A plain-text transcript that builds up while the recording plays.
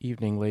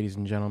Evening, ladies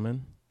and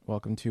gentlemen.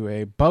 Welcome to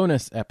a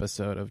bonus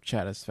episode of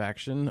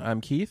Chatisfaction.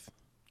 I'm Keith.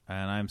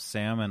 And I'm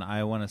Sam, and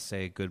I want to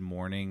say good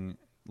morning,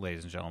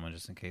 ladies and gentlemen,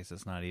 just in case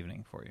it's not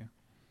evening for you.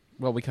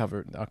 Well, we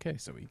covered... Okay,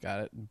 so we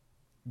got it.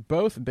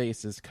 Both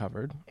bases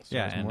covered. So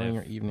Yeah, it's and morning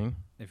or evening.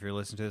 If you're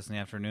listening to this in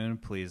the afternoon,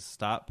 please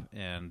stop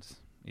and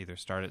either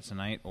start it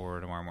tonight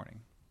or tomorrow morning.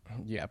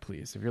 Yeah,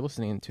 please. If you're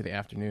listening to the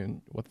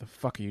afternoon, what the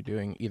fuck are you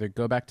doing? Either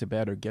go back to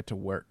bed or get to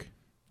work.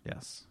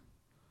 Yes.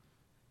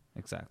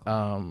 Exactly.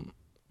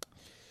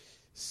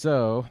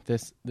 So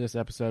this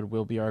episode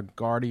will be our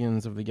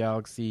Guardians of the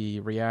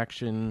Galaxy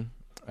reaction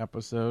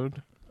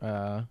episode.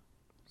 Oh,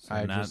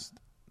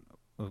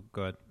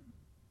 go ahead.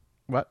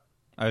 What?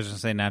 I was just going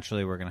to say,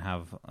 naturally, we're going to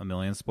have a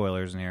million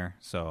spoilers in here,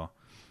 so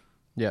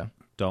Yeah.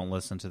 don't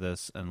listen to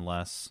this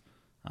unless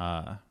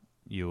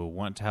you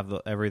want to have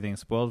everything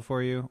spoiled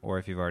for you, or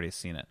if you've already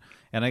seen it.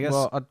 And I guess...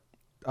 Well,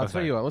 I'll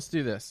tell you what. Let's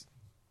do this.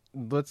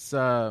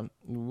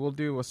 We'll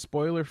do a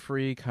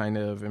spoiler-free kind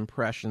of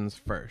impressions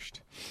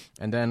first,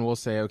 and then we'll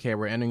say, okay,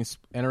 we're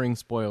entering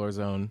spoiler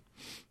zone,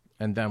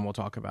 and then we'll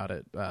talk about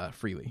it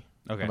freely.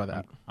 Okay, How about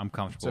that? I'm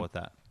comfortable with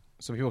that.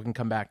 So people can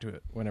come back to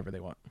it whenever they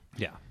want.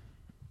 Yeah.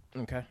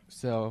 Okay.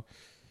 So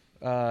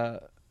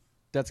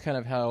that's kind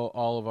of how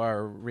all of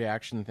our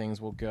reaction things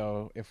will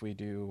go if we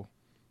do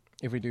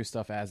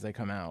stuff as they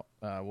come out.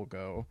 We'll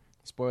go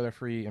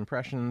spoiler-free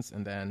impressions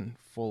and then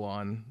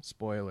full-on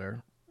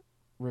spoiler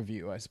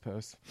review, I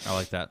suppose. I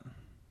like that.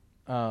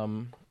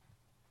 All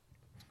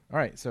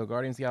right, so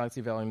Guardians of the Galaxy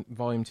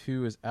Volume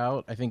 2 is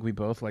out. I think we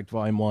both liked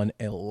Volume 1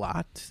 a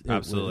lot.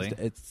 Absolutely.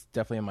 It's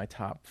definitely in my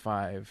top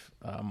 5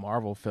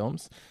 Marvel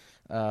films.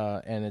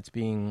 And it's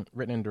being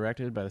written and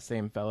directed by the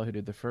same fellow who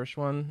did the first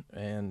one.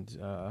 And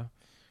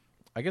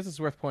I guess it's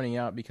worth pointing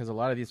out because a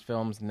lot of these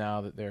films, now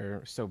that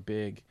they're so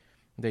big,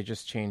 they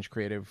just change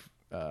creative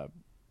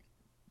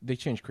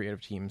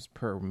teams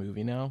per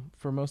movie now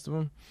for most of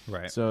them.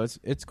 Right. So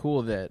it's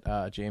cool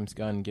that James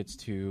Gunn gets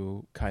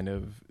to kind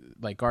of,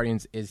 like,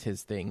 Guardians is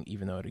his thing,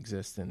 even though it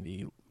exists in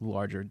the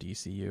larger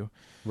DCU.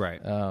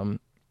 Right. So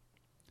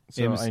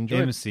I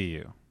enjoyed...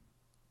 MCU.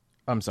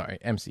 I'm sorry,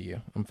 MCU.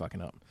 I'm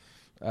fucking up.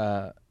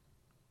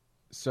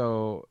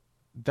 So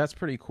that's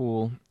pretty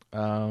cool.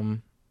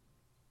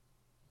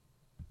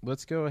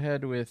 Let's go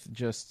ahead with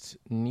just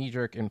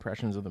knee-jerk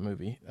impressions of the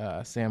movie.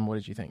 Sam, what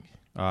did you think?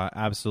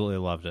 Absolutely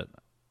loved it.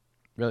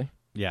 Really?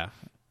 Yeah.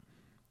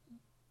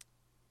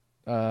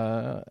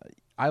 I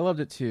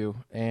loved it too,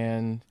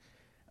 and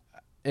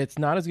it's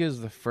not as good as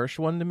the first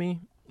one to me,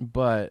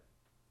 but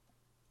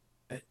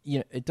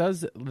it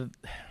does.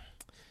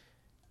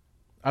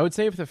 I would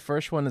say if the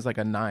first one is like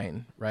a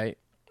 9, right?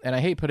 And I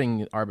hate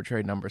putting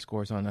arbitrary number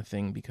scores on a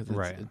thing because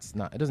it's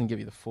not. It doesn't give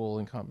you the full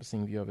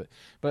encompassing view of it.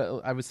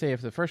 But I would say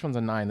if the first one's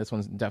a 9, this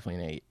one's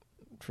definitely an 8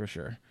 for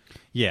sure.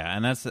 Yeah,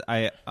 and that's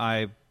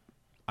I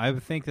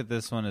think that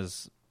this one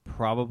is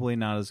probably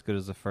not as good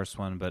as the first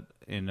one, but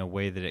in a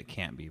way that it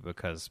can't be,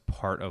 because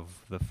part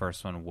of the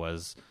first one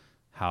was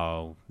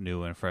how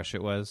new and fresh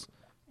it was,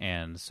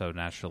 and so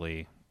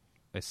naturally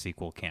a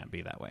sequel can't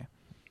be that way.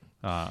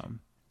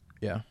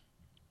 Yeah.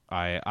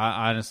 I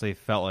honestly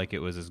felt like it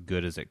was as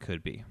good as it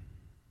could be.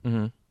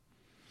 Mm-hmm.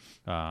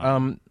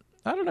 I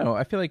don't know.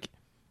 I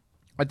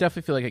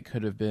definitely feel like it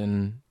could have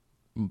been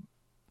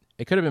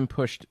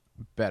pushed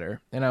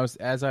better. And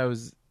as I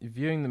was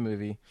viewing the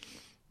movie,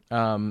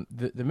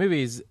 the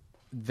movies,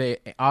 they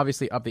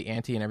obviously up the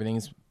ante and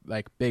everything's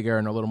like bigger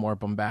and a little more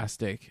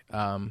bombastic.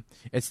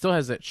 It still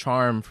has that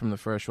charm from the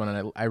first one,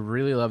 and I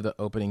really love the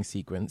opening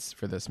sequence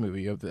for this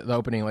movie, of the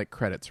opening like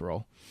credits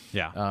roll.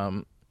 Yeah.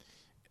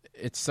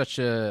 It's such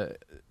a...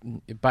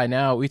 By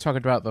now, we talked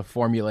about the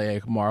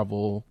formulaic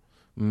Marvel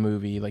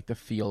movie, like the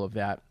feel of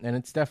that, and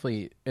it's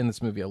definitely in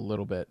this movie a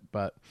little bit,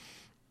 but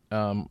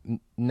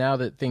now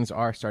that things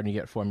are starting to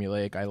get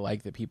formulaic, I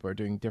like that people are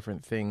doing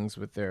different things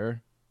with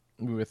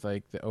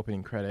like the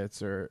opening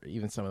credits or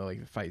even some of the, like,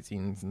 the fight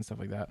scenes and stuff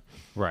like that.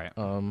 Right.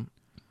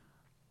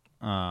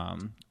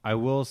 I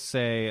will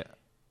say,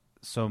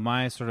 so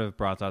my sort of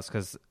broad thoughts,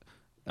 because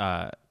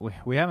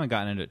we haven't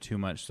gotten into it too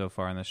much so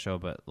far in the show,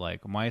 but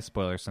like my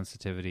spoiler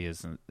sensitivity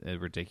is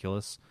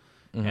ridiculous.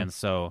 Mm-hmm. And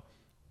so,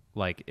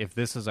 like, if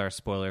this is our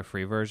spoiler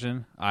free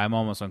version, I'm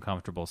almost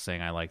uncomfortable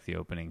saying I like the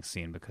opening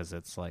scene, because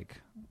it's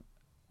like,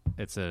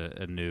 it's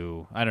a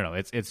new, I don't know.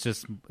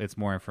 It's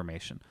more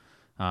information.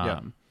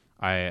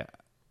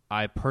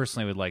 I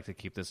personally would like to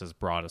keep this as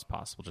broad as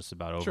possible, just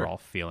about overall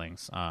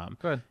feelings. Go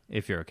ahead.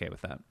 If you're okay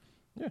with that.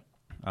 Yeah.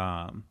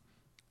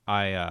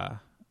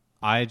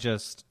 I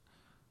just,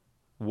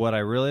 what I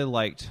really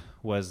liked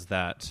was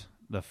that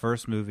the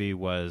first movie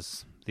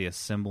was the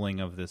assembling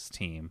of this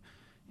team,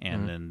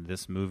 and then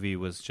this movie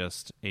was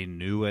just a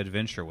new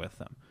adventure with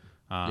them.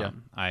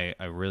 I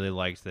really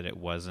liked that it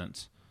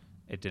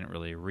didn't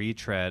really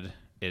retread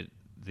it.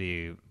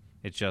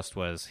 It just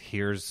was,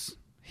 here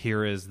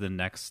is the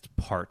next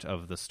part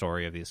of the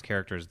story of these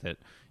characters that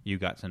you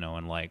got to know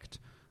and liked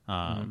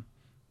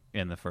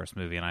in the first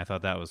movie, and I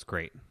thought that was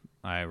great.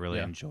 I really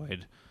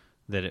enjoyed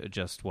that it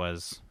just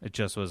was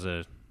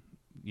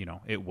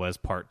it was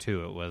part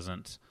two. It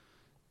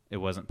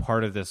wasn't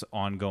part of this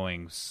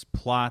ongoing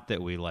plot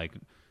that we like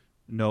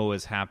know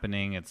is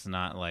happening. It's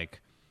not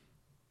like,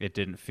 it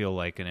didn't feel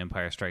like an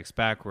Empire Strikes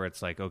Back where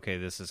it's like, okay,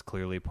 this is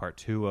clearly part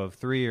 2 of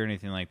 3 or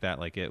anything like that.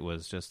 Like, it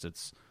was just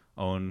its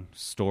own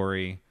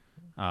story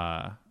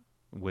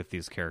with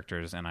these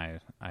characters, and I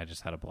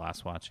just had a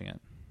blast watching it.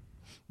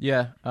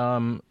 Yeah.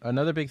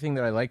 Another big thing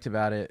that I liked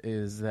about it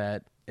is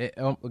that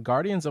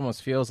Guardians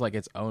almost feels like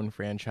its own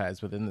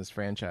franchise within this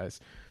franchise,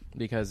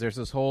 because there's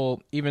this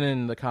whole, even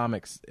in the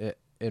comics,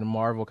 in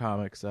Marvel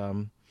Comics,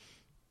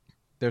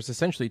 there's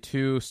essentially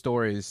 2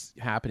 stories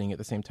happening at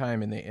the same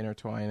time, and they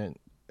intertwine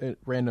at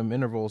random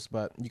intervals,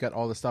 but you got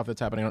all the stuff that's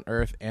happening on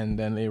Earth, and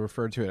then they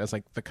refer to it as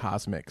like the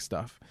cosmic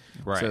stuff.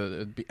 Right. So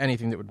it'd be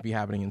anything that would be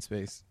happening in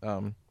space.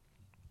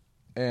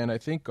 And I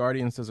think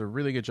Guardians does a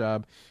really good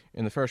job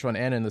in the first one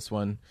and in this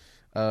one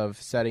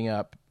of setting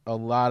up a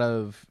lot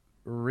of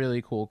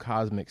really cool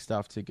cosmic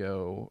stuff to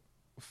go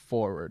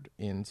forward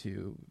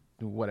into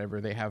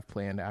whatever they have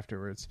planned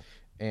afterwards.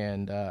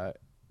 And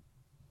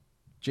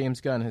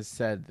James Gunn has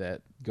said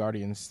that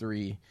Guardians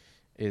 3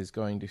 is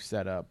going to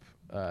set up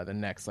the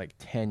next like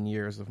 10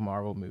 years of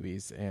Marvel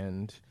movies,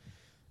 and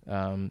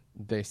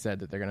they said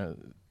that they're going to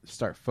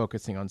start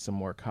focusing on some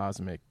more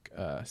cosmic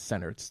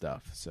centered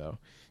stuff. So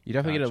you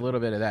definitely get a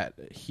little bit of that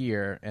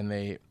here, and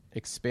they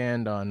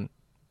expand on,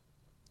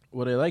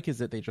 what I like is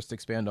that they just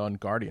expand on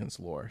Guardians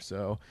lore.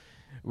 So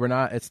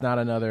it's not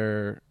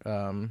another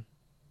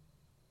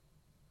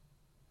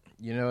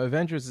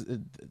Avengers,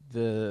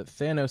 the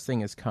Thanos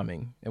thing is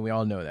coming, and we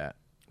all know that.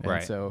 And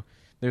right. So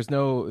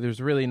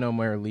there's really no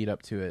more lead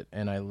up to it,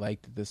 and I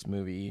like that this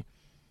movie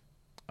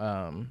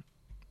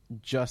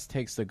just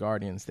takes the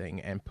Guardians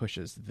thing and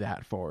pushes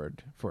that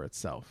forward for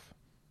itself.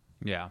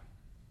 Yeah.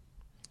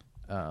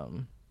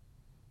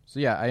 So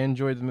yeah, I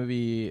enjoyed the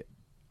movie.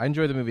 I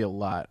enjoyed the movie a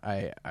lot.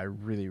 I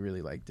really,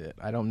 really liked it.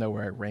 I don't know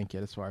where I rank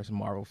it as far as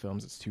Marvel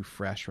films. It's too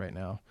fresh right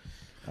now.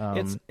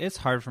 It's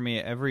hard for me.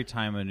 Every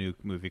time a new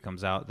movie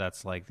comes out,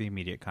 that's like the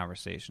immediate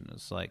conversation.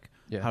 It's like,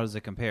 how does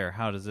it compare?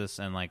 How does this?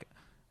 And like,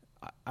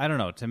 I don't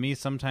know. To me,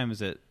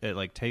 sometimes it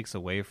like takes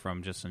away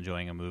from just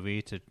enjoying a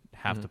movie to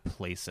have to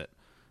place it.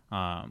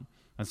 And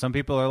some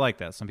people are like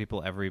that. Some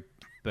people,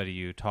 everybody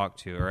you talk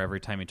to, or every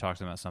time you talk to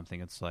them about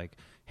something, it's like,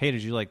 hey,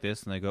 did you like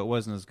this? And they go, it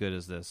wasn't as good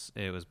as this.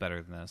 It was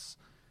better than this.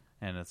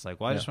 And it's like,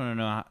 well, I just want to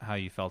know how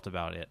you felt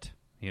about it.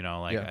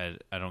 I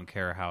don't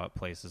care how it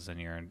places in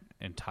your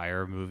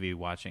entire movie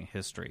watching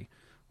history.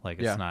 Like,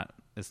 it's not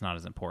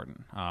as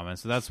important. And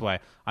so that's why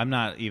I'm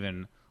not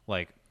even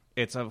like,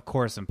 it's of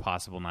course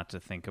impossible not to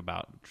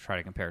try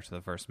to compare it to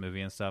the first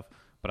movie and stuff,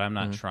 but I'm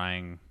not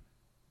trying.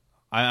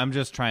 I'm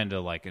just trying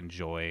to like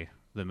enjoy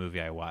the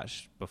movie I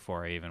watched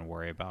before I even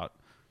worry about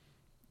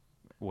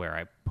where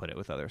I put it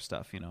with other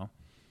stuff,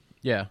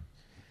 Yeah.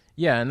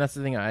 Yeah, and that's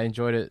the thing. I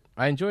enjoyed it.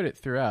 I enjoyed it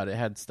throughout. It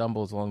had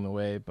stumbles along the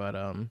way, but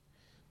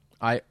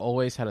I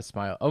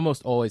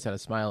almost always had a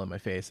smile on my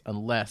face,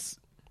 unless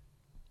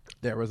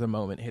there was a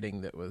moment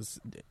hitting that was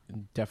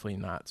definitely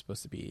not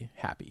supposed to be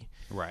happy.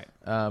 Right.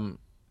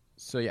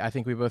 So yeah, I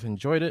think we both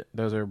enjoyed it.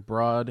 Those are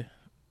broad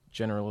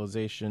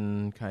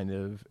generalization kind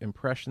of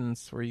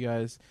impressions for you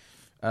guys.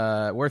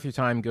 Worth your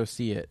time. Go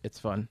see it. It's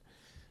fun.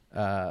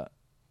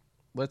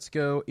 Let's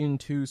go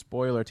into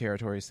spoiler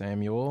territory,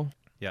 Samuel.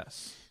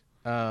 Yes.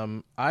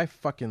 I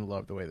fucking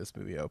love the way this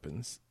movie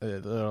opens.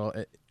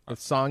 A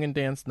song and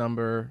dance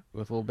number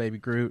with little baby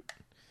Groot,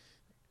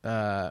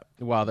 while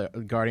the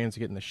Guardians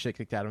are getting the shit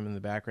kicked out of him in the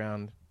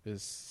background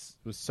was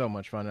so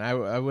much fun. And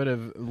I would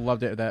have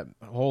loved it. That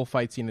whole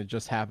fight scene had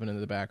just happened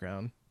in the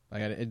background.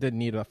 Like, it didn't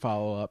need a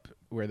follow up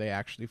where they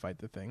actually fight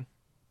the thing.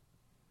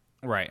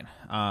 Right.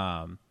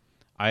 I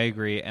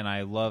agree, and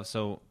I love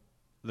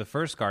the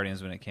first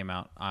Guardians when it came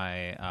out.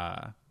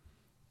 I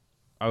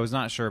was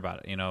not sure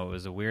about it. It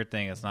was a weird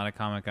thing. It's not a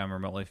comic I'm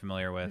remotely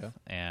familiar with,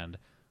 and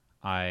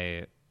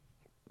I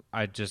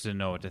just didn't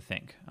know what to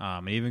think.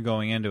 And even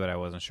going into it, I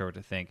wasn't sure what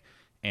to think.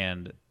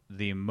 And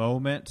the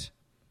moment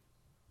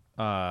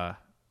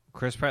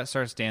Chris Pratt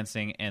starts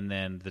dancing, and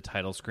then the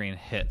title screen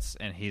hits,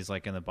 and he's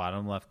like in the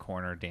bottom left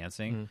corner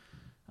dancing,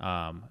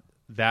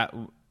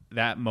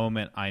 that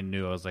moment I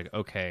knew. I was like,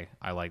 okay,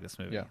 I like this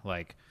movie. Yeah.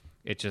 Like,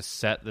 it just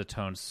set the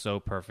tone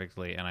so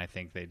perfectly, and I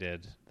think they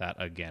did that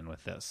again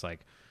with this.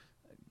 Like,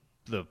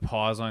 the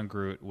pause on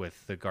Groot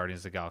with the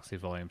Guardians of the Galaxy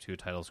Volume 2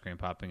 title screen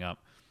popping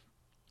up.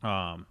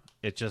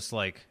 It just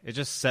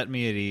set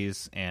me at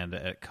ease and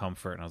at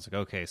comfort, and I was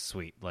like, okay,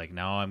 sweet. Like,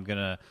 now I'm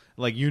gonna,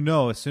 like,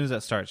 as soon as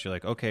that starts, you're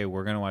like, okay,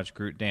 we're gonna watch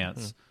Groot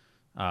dance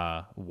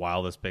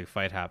while this big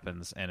fight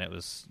happens, and it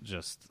was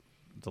just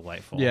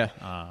delightful. Yeah.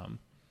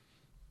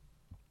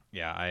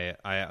 I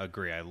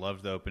agree. I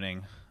loved the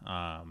opening.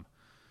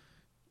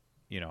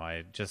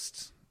 It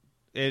just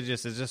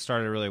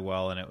started really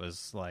well, and it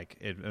was like,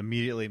 it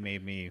immediately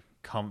made me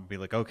be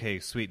like, okay,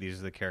 sweet, these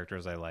are the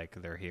characters I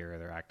like. They're here.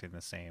 They're acting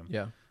the same.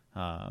 Yeah.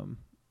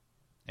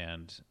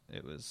 And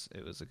it was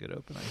a good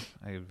opening.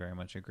 I very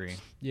much agree.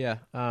 Yeah.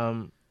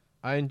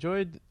 I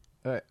enjoyed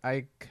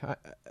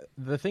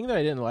The thing that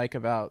I didn't like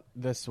about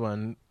this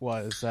one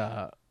was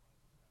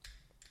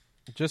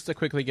just to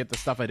quickly get the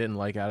stuff I didn't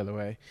like out of the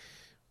way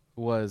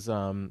was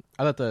I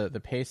thought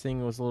the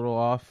pacing was a little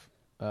off.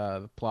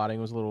 The plotting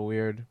was a little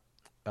weird.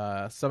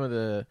 Some of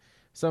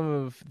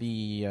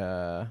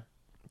the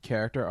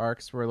character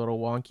arcs were a little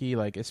wonky,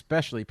 like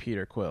especially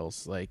Peter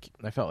Quill's. Like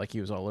I felt like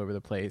he was all over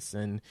the place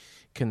and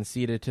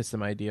conceded to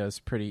some ideas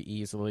pretty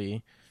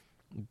easily,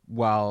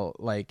 while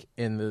like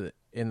in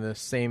the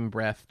same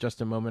breath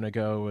just a moment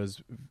ago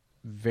was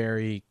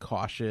very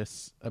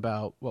cautious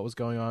about what was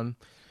going on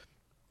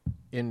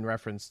in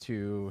reference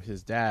to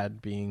his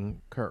dad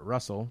being Kurt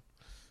Russell,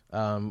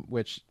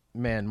 which,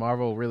 man,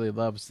 Marvel really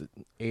loves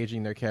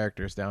aging their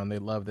characters down. They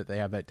love that they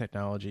have that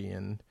technology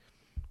and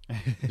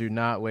do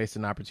not waste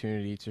an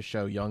opportunity to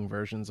show young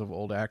versions of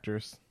old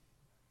actors.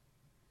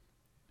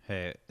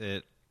 Hey,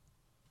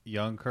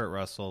 young Kurt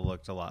Russell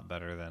looked a lot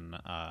better than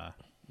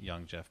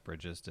young Jeff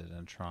Bridges did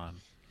in Tron.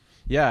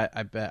 Yeah,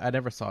 I bet. I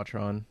never saw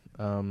Tron.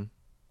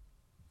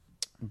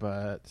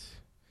 But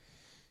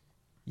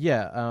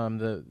yeah,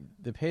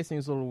 the pacing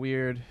is a little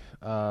weird.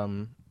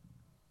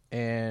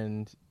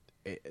 And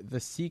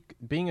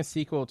being a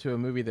sequel to a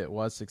movie that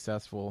was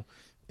successful,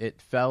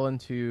 it fell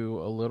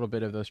into a little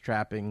bit of those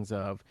trappings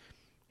of,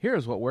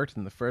 here's what worked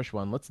in the first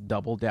one, let's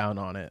double down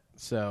on it.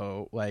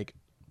 So like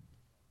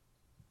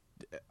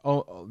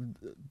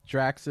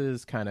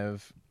Drax's kind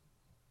of,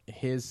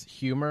 his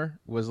humor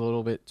was a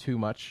little bit too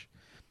much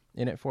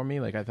in it for me.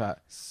 Like I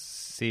thought,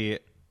 see,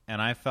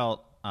 and I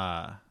felt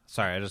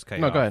sorry, I just cut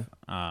you no, off. go ahead.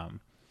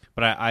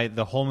 But I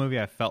the whole movie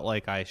I felt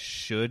like I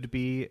should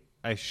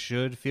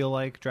feel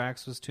like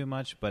Drax was too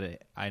much,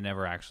 but I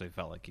never actually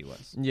felt like he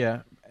was.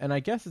 Yeah, and I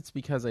guess it's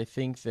because I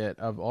think that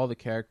of all the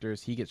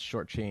characters, he gets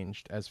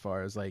shortchanged as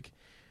far as like,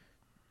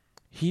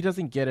 he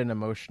doesn't get an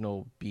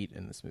emotional beat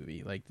in this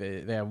movie. Like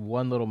they have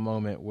one little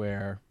moment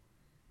where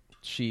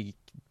she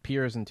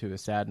peers into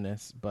his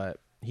sadness, but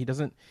he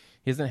doesn't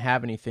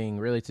have anything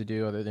really to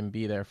do other than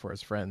be there for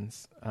his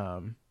friends.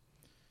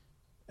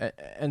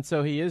 And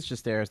so he is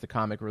just there as the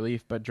comic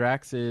relief, but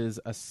Drax is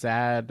a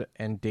sad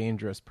and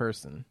dangerous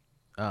person.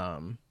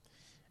 And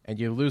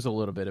you lose a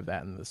little bit of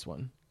that in this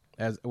one.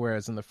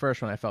 Whereas in the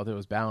first one I felt it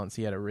was balanced.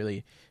 He had a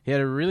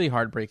really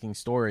heartbreaking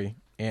story,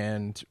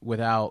 and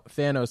without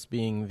Thanos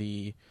being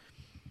the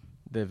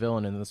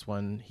villain in this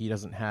one, he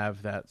doesn't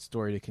have that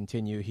story to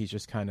continue. He's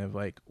just kind of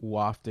like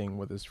wafting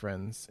with his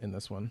friends in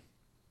this one.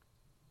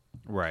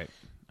 Right.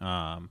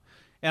 And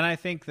I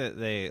think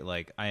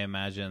that I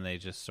imagine they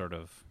just sort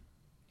of,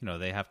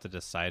 they have to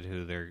decide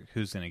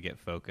who's going to get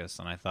focused.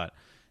 And I thought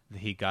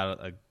he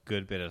got a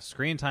good bit of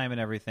screen time and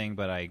everything,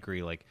 but I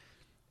agree. Like,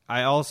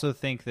 I also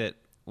think that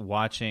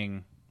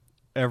watching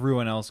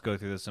everyone else go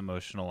through this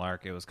emotional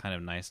arc, it was kind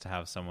of nice to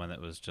have someone that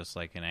was just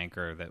like an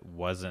anchor that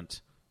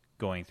wasn't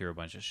going through a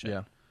bunch of shit.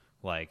 Yeah.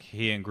 Like,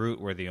 he and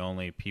Groot were the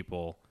only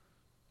people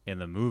in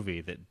the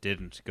movie that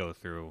didn't go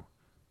through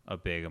a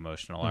big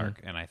emotional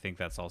arc, and I think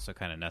that's also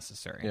kind of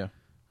necessary. Yeah.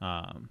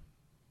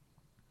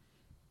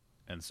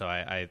 And so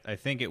I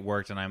think it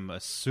worked, and I'm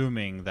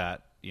assuming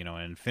that, in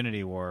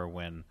Infinity War,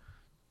 when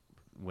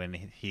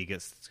he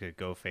gets to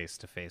go face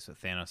to face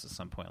with Thanos at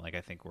some point, like,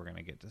 I think we're going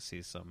to get to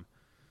see some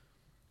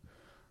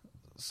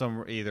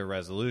either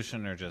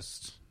resolution or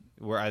just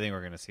I think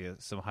we're going to see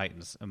some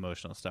heightened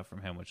emotional stuff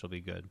from him, which will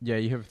be good. Yeah,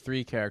 you have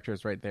three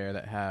characters right there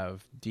that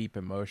have deep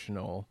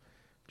emotional,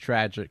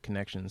 tragic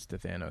connections to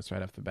Thanos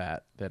right off the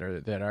bat that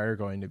are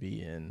going to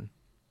be in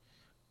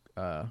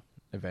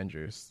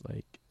Avengers.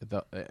 Like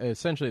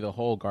essentially the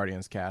whole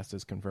Guardians cast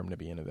is confirmed to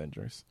be in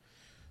Avengers.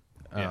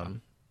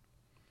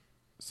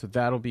 So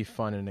that'll be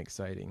fun and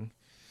exciting.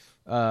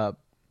 But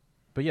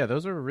yeah,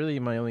 those are really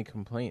my only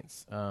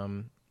complaints.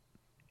 When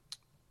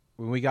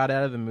we got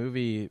out of the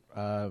movie,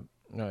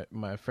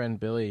 my friend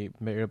Billy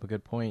made up a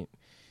good point.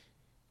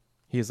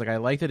 He's like, I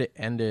like that it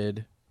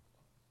ended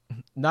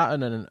not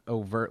in an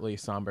overtly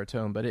somber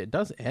tone, but it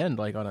does end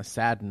like on a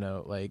sad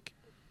note. Like,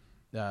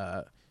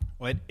 well,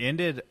 it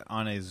ended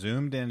on a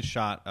zoomed in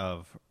shot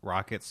of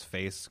Rocket's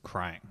face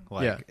crying.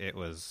 Like, It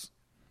was.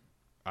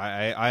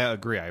 I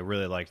agree. I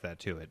really liked that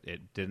too.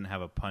 It didn't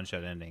have a punch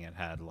out ending. It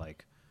had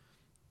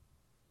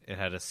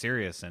a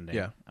serious ending.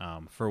 Yeah.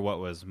 For what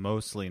was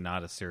mostly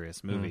not a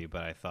serious movie,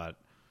 but I thought,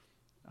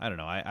 I don't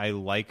know. I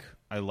like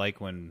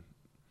when,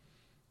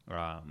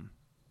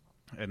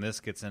 and this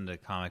gets into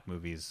comic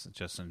movies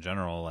just in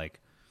general.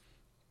 Like,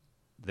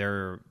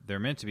 they're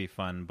meant to be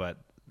fun, but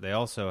they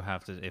also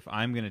have to. If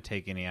I'm going to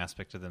take any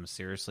aspect of them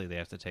seriously, they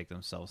have to take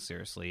themselves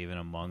seriously, even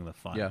among the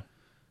fun. Yeah.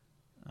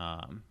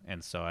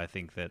 And so I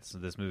think that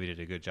this movie did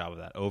a good job of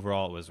that.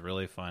 Overall, it was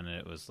really fun, and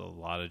it was a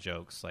lot of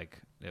jokes. Like,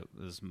 it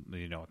was,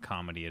 a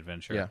comedy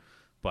adventure. Yeah.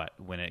 But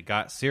when it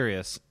got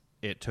serious,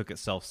 it took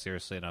itself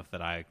seriously enough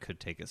that I could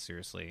take it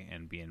seriously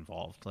and be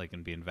involved,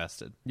 and be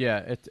invested.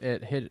 Yeah,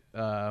 it hit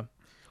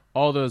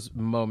all those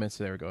moments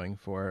they were going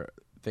for.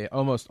 They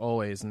almost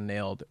always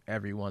nailed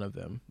every one of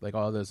them, like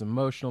all those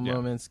emotional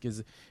moments,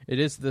 because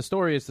the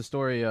story is the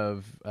story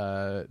of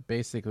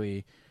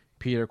basically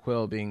Peter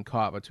Quill being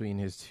caught between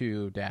his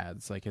two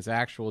dads, like his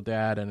actual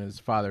dad and his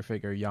father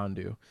figure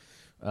Yondu.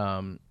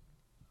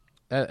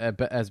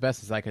 As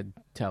best as I could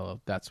tell,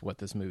 that's what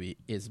this movie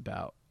is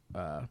about.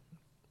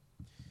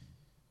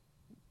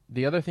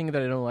 The other thing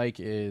that I don't like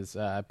is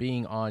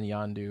being on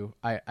Yondu.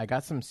 I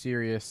got some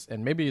serious,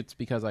 and maybe it's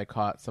because I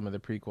caught some of the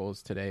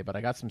prequels today, but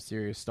I got some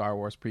serious Star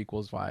Wars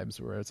prequels vibes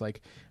where it's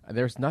like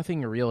there's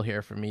nothing real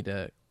here for me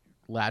to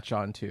latch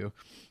onto.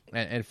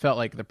 And it felt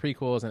like the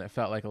prequels, and it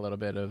felt like a little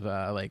bit of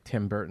like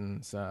Tim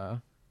Burton's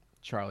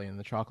Charlie and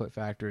the Chocolate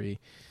Factory,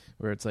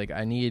 where it's like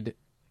I need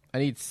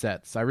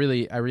sets. I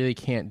really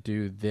can't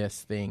do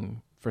this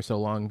thing for so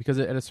long, because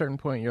at a certain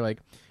point you're like,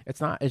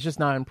 it's just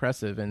not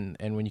impressive. And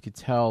when you could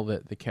tell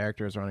that the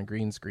characters are on a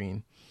green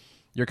screen,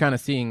 you're kind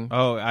of seeing.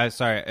 Oh,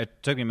 sorry.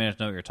 It took me a minute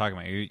to know what you're talking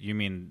about. You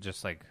mean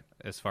just like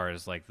as far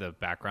as like the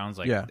backgrounds,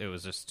 like it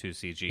was just too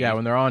CG. Yeah,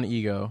 when they're on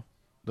Ego,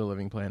 the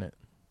living planet.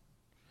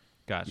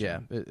 Gotcha. Yeah,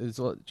 it's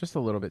just a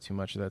little bit too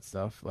much of that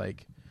stuff.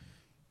 Like,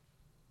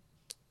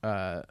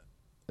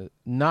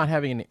 not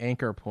having an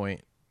anchor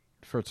point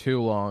for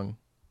too long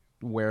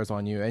wears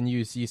on you, and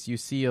you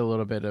see a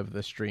little bit of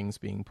the strings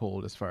being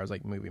pulled as far as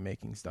like movie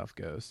making stuff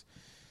goes.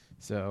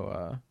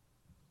 So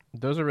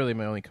those are really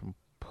my only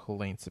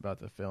complaints about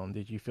the film.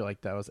 Did you feel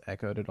like that was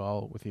echoed at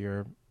all with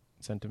your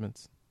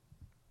sentiments?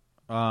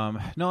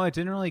 No, it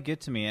didn't really get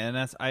to me, and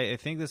I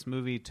think this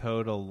movie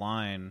towed a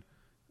line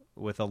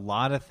with a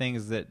lot of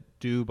things that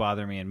do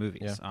bother me in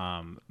movies.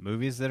 Yeah.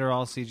 Movies that are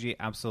all CG,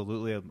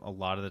 absolutely, a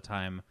lot of the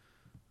time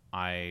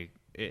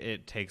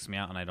it takes me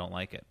out and I don't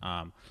like it.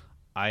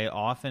 I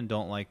often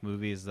don't like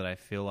movies that I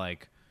feel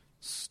like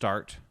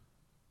start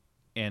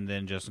and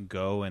then just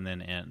go and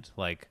then end.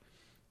 Like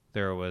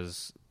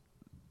it's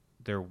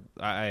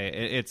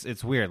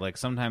weird. Like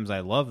sometimes I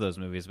love those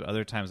movies, but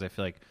other times I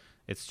feel like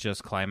it's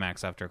just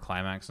climax after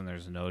climax and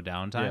there's no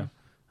downtime.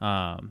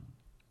 Yeah.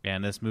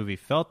 And this movie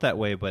felt that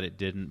way, but it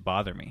didn't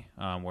bother me.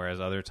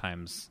 Whereas other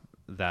times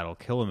that'll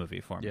kill a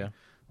movie for me. Yeah.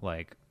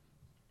 Like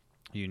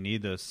you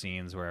need those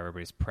scenes where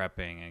everybody's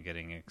prepping and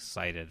getting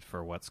excited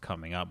for what's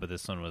coming up. But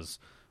this one was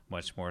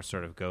much more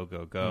sort of go,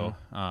 go, go.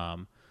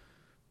 Mm.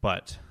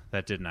 But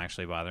that didn't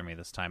actually bother me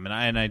this time.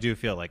 And I do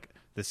feel like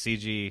the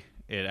CG,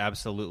 it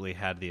absolutely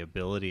had the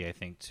ability, I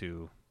think,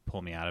 to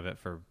pull me out of it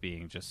for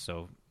being just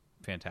so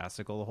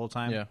fantastical the whole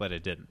time. Yeah. But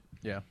it didn't.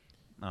 Yeah.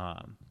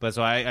 But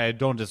so I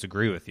don't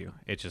disagree with you.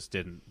 It just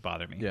didn't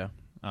bother me. Yeah.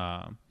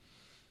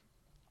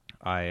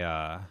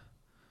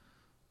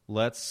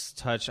 Let's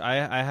touch.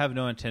 I have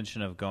no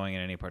intention of going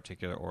in any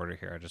particular order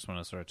here. I just want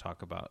to sort of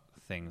talk about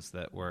things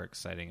that were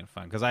exciting and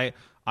fun, because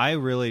I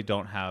really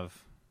don't have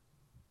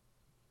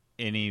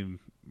any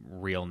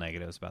real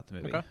negatives about the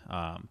movie. Okay.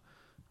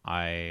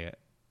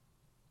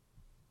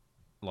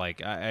 I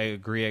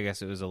agree. I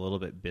guess it was a little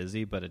bit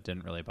busy, but it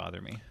didn't really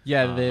bother me.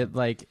 Yeah,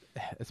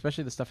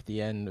 especially the stuff at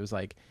the end. It was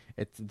like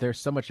there's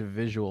so much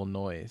visual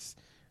noise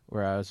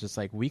where I was just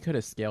like, we could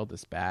have scaled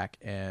this back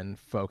and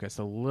focused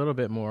a little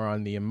bit more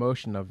on the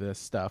emotion of this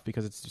stuff,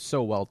 because it's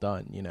so well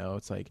done. You know,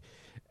 it's like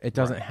it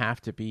doesn't have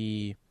to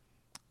be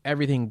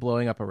everything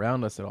blowing up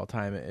around us at all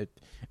time.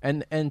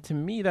 And to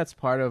me, that's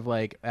part of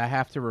like I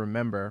have to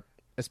remember,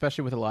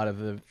 especially with a lot of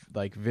the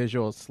like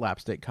visual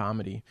slapstick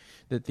comedy,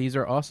 that these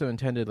are also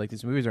intended, like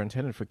these movies are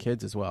intended for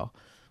kids as well.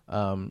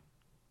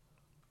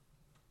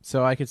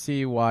 So I could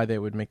see why they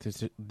would make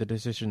the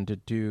decision to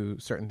do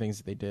certain things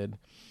that they did.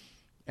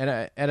 And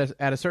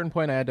at a certain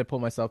point, I had to pull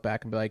myself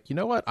back and be like, you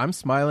know what? I'm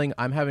smiling.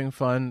 I'm having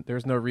fun.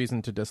 There's no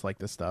reason to dislike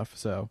this stuff.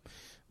 So,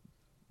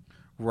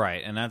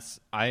 right, and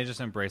I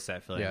just embrace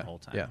that feeling the whole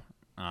time.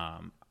 Yeah.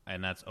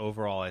 And that's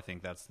overall, I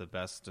think that's the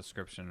best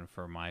description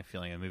for my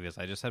feeling of the movie. Is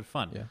I just had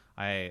fun. Yeah.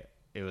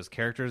 It was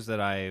characters that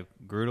I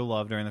grew to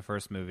love during the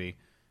first movie,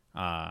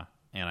 and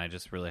I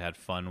just really had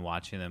fun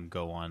watching them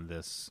go on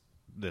this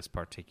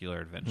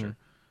particular adventure.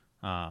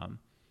 Mm-hmm.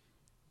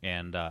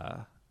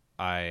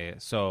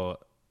 So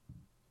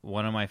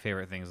one of my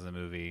favorite things in the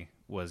movie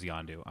was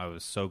Yondu. I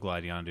was so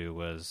glad Yondu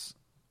was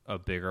a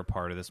bigger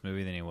part of this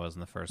movie than he was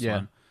in the first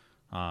one.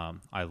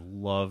 I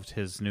loved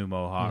his new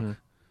mohawk.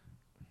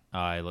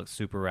 Mm-hmm. He looked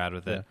super rad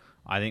with it.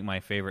 I think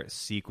my favorite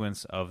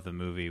sequence of the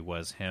movie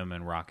was him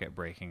and Rocket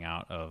breaking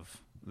out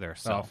of their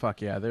cell. Oh,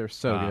 fuck yeah. They're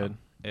so good.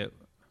 It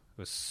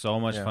was so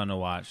much fun to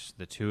watch.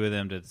 The two of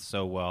them did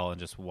so well,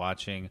 and just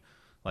watching,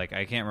 like,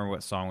 I can't remember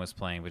what song was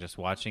playing, but just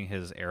watching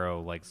his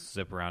arrow, like,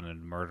 zip around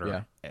and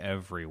murder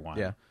everyone.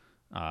 Yeah.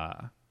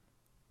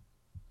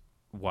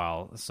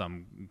 While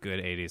some good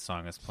 80s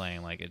song is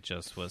playing, like, it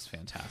just was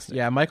fantastic.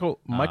 Yeah, Michael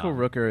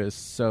Rooker is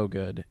so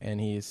good,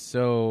 and he's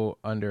so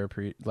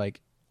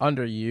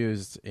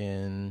underused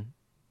in,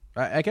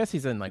 I guess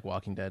he's in like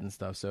Walking Dead and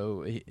stuff,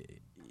 so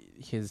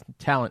his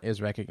talent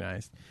is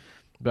recognized.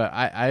 But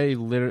I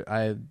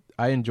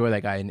enjoy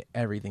that guy in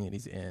everything that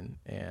he's in,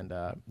 and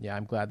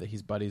I'm glad that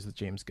he's buddies with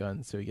James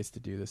Gunn, so he gets to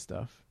do this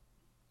stuff.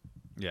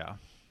 Yeah.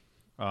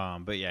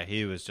 But yeah,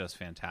 he was just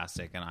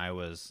fantastic, and I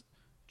was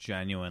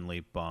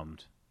genuinely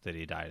bummed that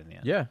he died in the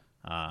end. Yeah.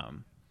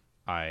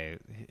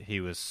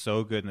 He was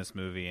so good in this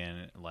movie,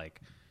 and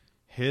like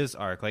his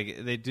arc,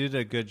 like they did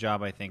a good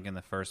job, I think, in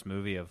the first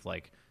movie of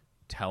like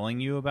telling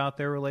you about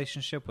their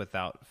relationship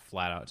without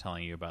flat out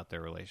telling you about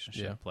their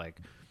relationship. Yeah. Like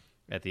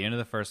at the end of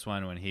the first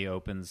one, when he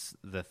opens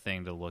the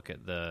thing to look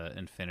at the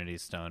Infinity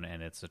Stone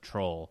and it's a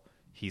troll,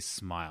 he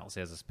smiles. He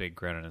has this big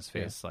grin on his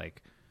face,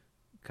 like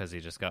because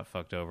he just got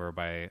fucked over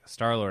by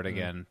Star-Lord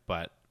again,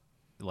 but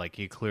like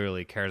he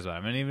clearly cares about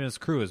him. And even his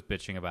crew is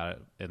bitching about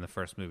it in the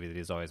first movie that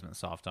he's always been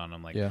soft on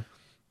him. Like,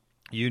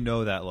 you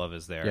know that love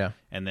is there. Yeah.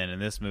 And then in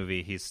this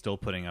movie, he's still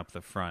putting up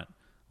the front.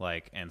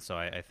 Like, and so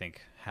I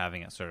think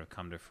having it sort of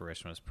come to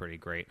fruition was pretty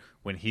great.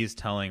 When he's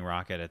telling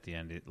Rocket at the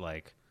end,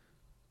 like,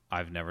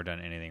 I've never done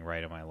anything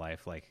right in my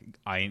life. Like,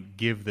 I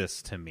give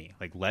this to me.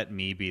 Like, let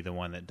me be the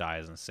one that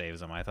dies and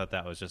saves him. I thought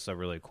that was just a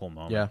really cool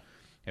moment. Yeah.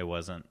 It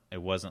wasn't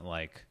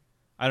like,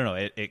 I don't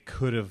know. It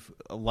could have,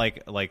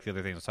 like the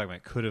other things I was talking about,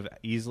 it could have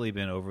easily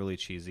been overly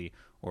cheesy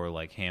or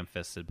like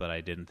ham-fisted, but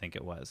I didn't think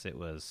it was. It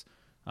was,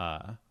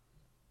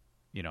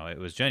 it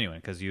was genuine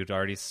because you'd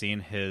already seen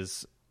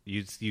his.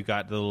 You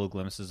got the little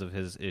glimpses of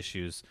his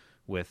issues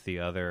with the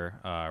other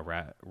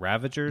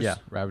Ravagers. Yeah,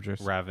 Ravagers.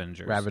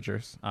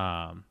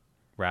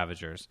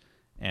 Ravagers,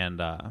 and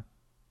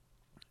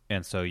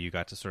so you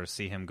got to sort of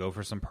see him go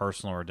for some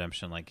personal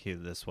redemption. Like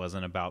this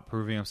wasn't about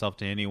proving himself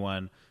to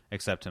anyone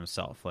except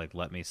himself. Like,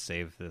 let me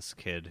save this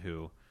kid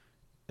who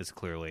is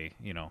clearly,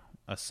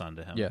 a son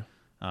to him. Yeah.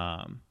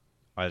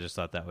 I just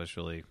thought that was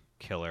really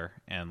killer,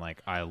 and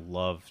like I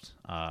loved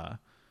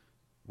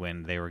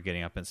when they were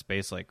getting up in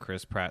space, like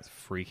Chris Pratt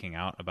freaking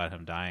out about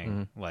him dying.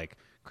 Mm-hmm. Like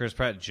Chris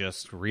Pratt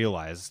just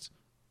realized,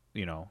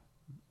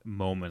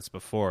 moments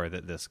before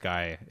that this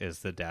guy is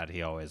the dad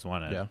he always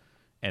wanted. Yeah.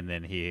 And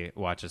then he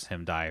watches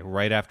him die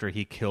right after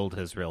he killed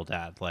his real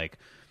dad. Like,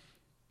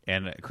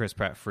 and Chris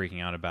Pratt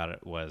freaking out about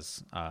it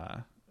was,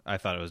 I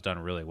thought it was done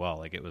really well.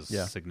 Like it was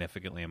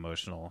significantly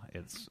emotional.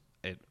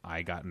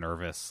 I got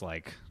nervous,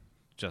 like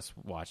just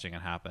watching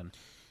it happen.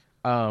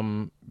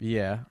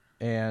 Yeah.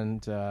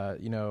 And,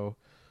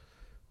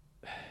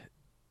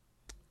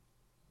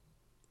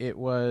 it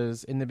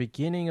was in the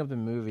beginning of the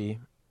movie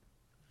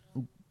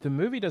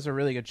does a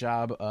really good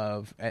job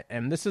of,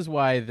 and this is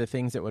why the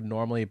things that would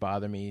normally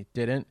bother me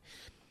didn't.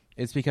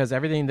 It's because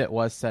everything that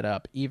was set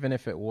up, even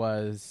if it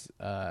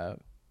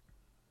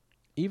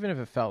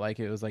felt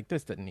like it was like,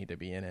 this didn't need to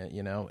be in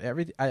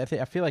it, I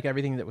feel like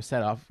everything that was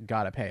set off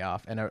got a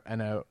payoff and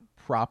a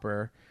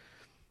proper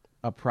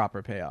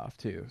payoff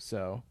too.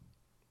 So,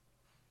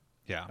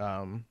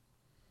 yeah.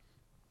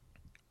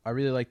 I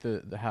really like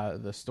how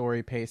the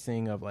story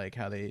pacing of like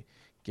how they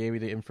gave you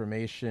the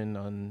information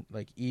on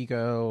like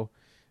Ego,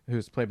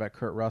 who's played by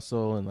Kurt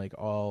Russell, and like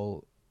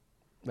all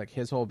like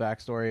his whole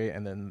backstory,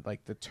 and then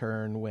like the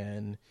turn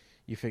when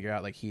you figure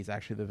out like he's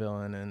actually the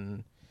villain,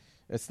 and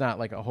it's not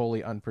like a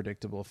wholly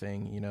unpredictable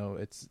thing.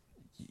 It's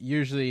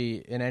usually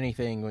in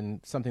anything when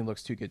something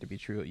looks too good to be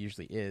true, it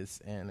usually is,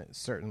 and it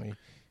certainly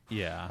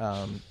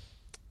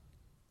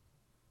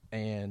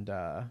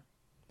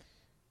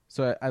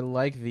So I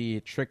like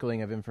the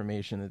trickling of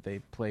information that they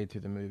played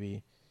through the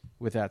movie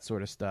with that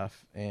sort of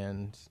stuff.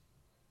 And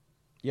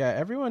yeah,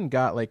 everyone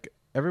got like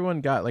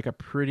a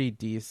pretty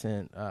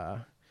decent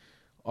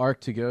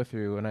arc to go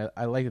through. And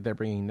I like that they're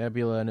bringing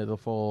Nebula into the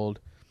fold.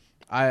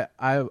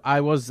 I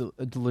was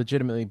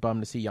legitimately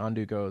bummed to see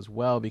Yondu go as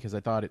well, because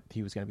I thought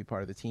he was going to be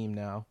part of the team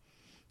now.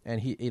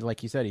 And he,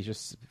 like you said, he's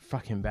just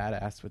fucking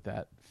badass with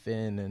that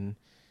fin and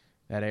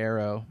that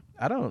arrow.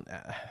 I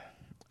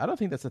don't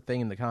think that's a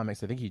thing in the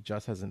comics. I think he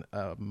just has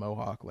a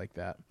mohawk like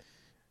that.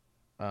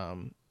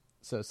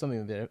 So it's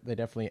something that they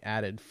definitely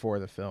added for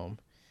the film.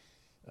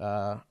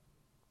 But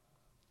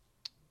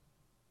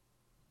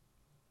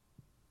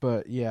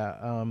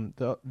yeah,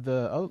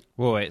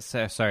 Wait,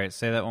 say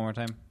that one more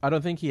time. I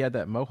don't think he had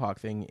that mohawk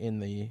thing in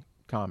the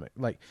comic.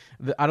 Like,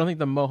 I don't think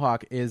the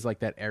mohawk is like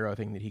that arrow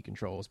thing that he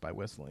controls by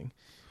whistling.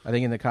 I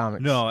think in the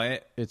comics,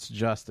 it's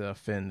just a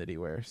fin that he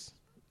wears,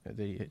 that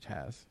he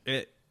has.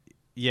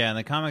 Yeah, in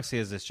the comics, he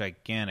has this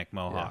gigantic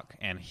mohawk,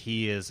 and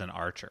he is an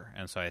archer.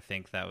 And so I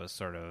think that was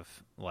sort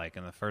of like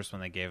in the first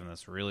one, they gave him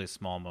this really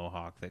small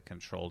mohawk that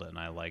controlled it, and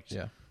I liked,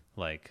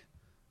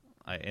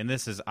 I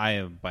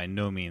am by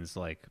no means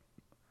like,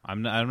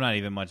 I'm not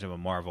even much of a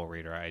Marvel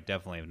reader. I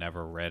definitely have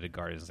never read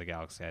Guardians of the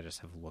Galaxy. I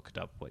just have looked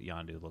up what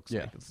Yondu looks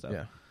like and stuff.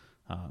 Yeah.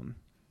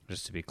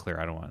 Just to be clear,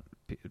 I don't want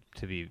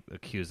to be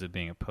accused of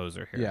being a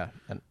poser here. Yeah,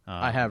 and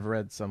I have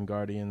read some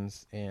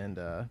Guardians, and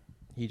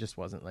he just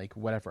wasn't like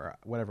whatever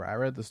I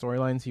read the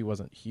storylines. He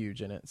wasn't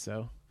huge in it,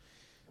 so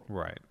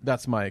right.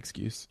 That's my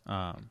excuse.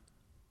 But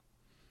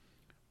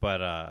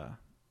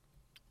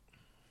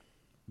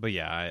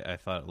yeah, I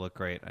thought it looked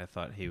great. I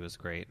thought he was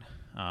great.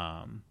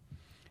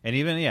 And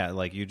even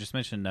like you just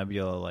mentioned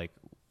Nebula. Like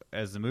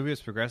as the movie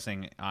was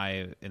progressing,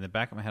 in the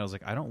back of my head I was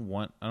like, I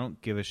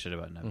don't give a shit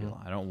about Nebula.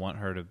 Mm-hmm. I don't want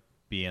her to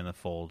be in the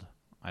fold.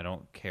 I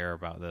don't care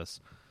about this.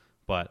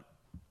 But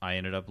I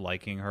ended up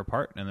liking her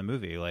part in the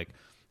movie. Like,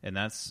 and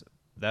that's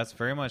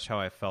very much how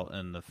I felt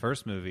in the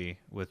first movie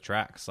with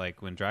Drax.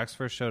 Like when Drax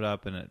first showed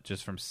up, and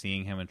just from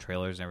seeing him in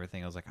trailers and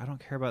everything, I was like, I don't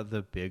care about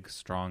the big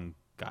strong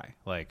guy.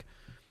 Like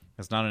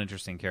It's not an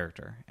interesting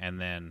character. And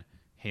then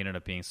he ended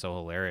up being so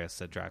hilarious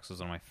that Drax was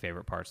one of my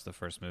favorite parts of the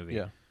first movie.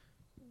 Yeah.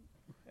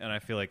 And I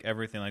feel like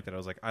everything like that, I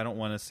was like, I don't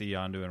want to see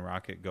Yondu and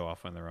Rocket go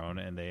off on their own.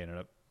 And they ended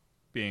up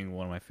being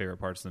one of my favorite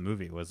parts of the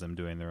movie, was them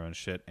doing their own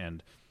shit.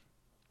 And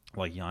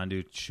like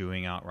Yondu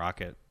chewing out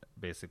Rocket,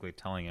 basically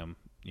telling him,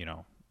 you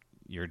know,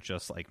 you're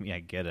just like me. I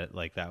get it.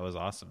 Like, that was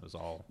awesome. It was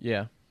all,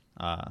 Yeah.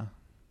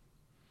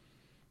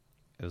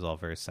 it was all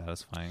very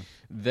satisfying.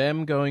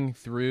 Them going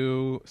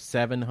through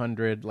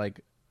 700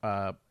 like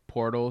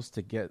portals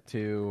to get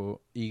to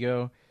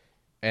Ego,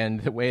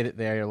 and the way that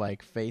their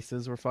like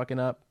faces were fucking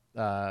up,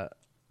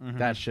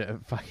 that shit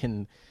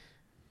fucking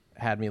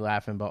had me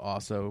laughing, but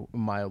also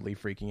mildly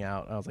freaking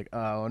out. I was like,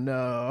 oh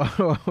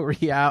no,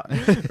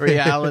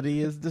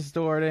 reality is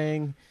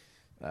distorting.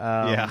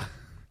 Yeah.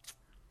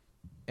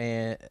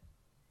 And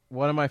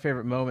one of my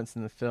favorite moments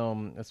in the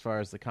film, as far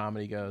as the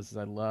comedy goes, is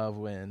I love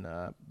when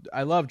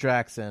I love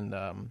Drax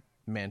and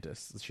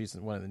Mantis. She's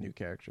one of the new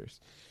characters.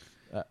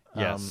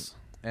 Yes.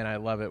 And I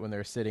love it when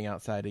they're sitting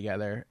outside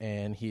together,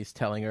 and he's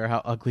telling her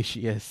how ugly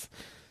she is.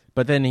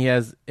 But then he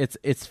has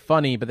it's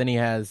funny, but then he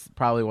has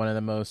probably one of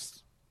the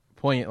most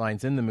poignant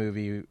lines in the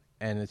movie,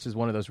 and it's just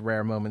one of those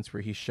rare moments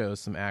where he shows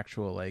some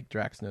actual, like,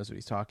 Drax knows what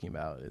he's talking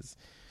about, is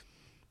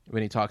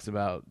when he talks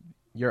about,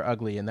 you're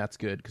ugly and that's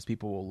good because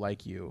people will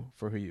like you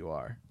for who you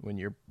are. When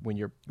you're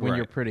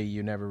pretty,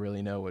 you never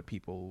really know what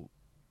people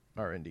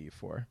are into you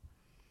for.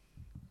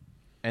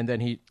 And then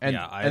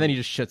then he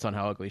just shits on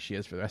how ugly she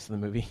is for the rest of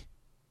the movie.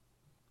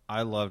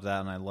 I loved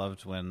that, and I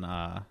loved when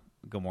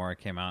Gamora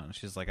came out and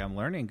she's like, I'm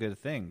learning good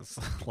things.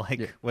 Like,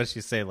 yeah. What did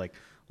she say? Like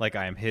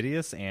I am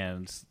hideous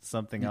and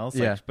something else.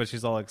 Yeah. Like, but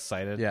she's all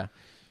excited. Yeah.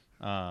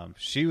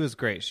 She was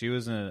great. She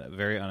was a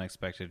very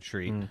unexpected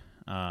treat.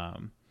 I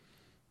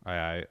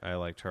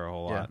liked her a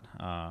whole lot.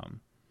 I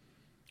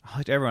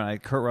liked everyone.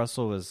 Kurt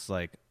Russell was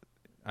like,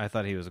 I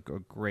thought he was a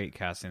great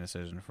casting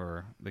decision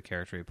for the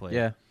character he played.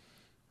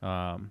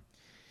 Yeah.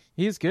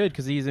 He's good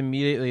because he's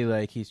immediately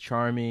like, he's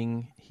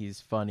charming,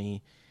 he's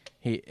funny.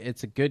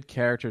 It's a good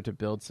character to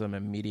build some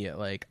immediate,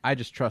 like, I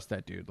just trust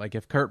that dude. Like,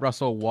 if Kurt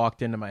Russell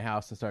walked into my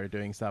house and started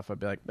doing stuff, I'd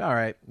be like, all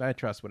right, I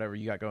trust whatever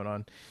you got going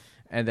on.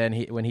 And then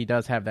when he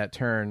does have that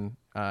turn,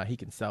 he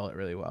can sell it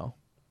really well.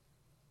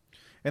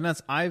 And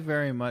I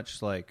very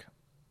much like,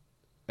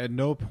 at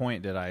no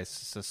point did I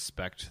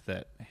suspect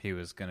that he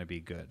was going to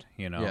be good,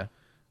 you know?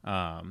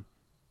 Yeah.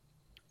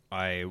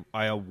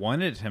 I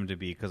wanted him to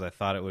be, because I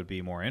thought it would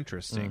be more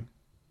interesting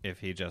if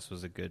he just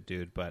was a good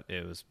dude, but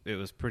it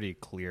was pretty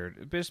clear.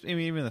 I mean,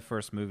 even the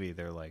first movie,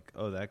 they're like,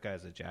 oh, that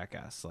guy's a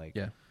jackass. Like,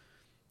 yeah.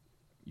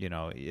 You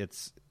know,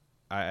 it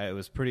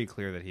was pretty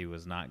clear that he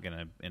was not going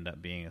to end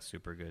up being a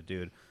super good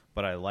dude.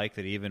 But I like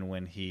that even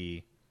when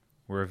he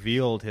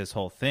revealed his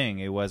whole thing,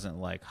 it wasn't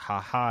like,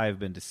 haha, I've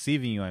been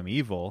deceiving you, I'm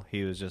evil.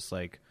 He was just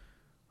like,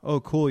 oh,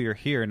 cool, you're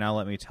here, now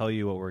let me tell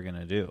you what we're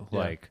gonna do. Yeah.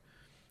 Like,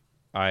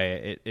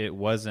 it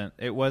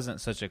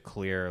wasn't such a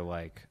clear,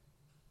 like,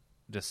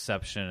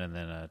 deception and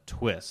then a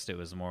twist. It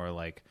was more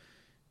like,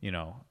 you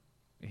know,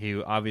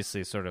 he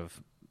obviously sort of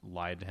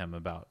lied to him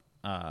about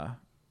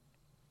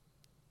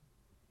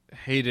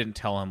he didn't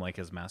tell him like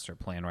his master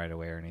plan right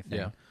away or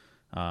anything.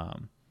 Yeah.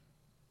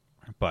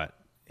 But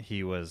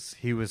he was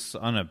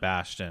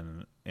unabashed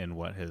in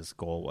what his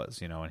goal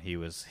was, you know, and he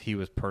was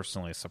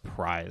personally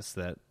surprised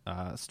that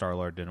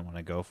Star-Lord didn't want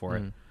to go for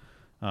it.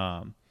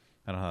 I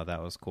don't know how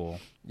that was cool.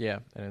 Yeah,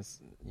 and it's,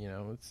 you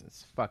know,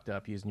 it's fucked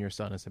up using your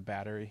son as a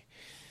battery.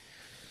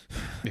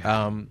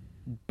 Yeah.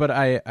 But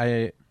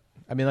I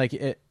mean,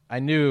 like, I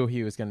knew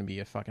he was going to be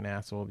a fucking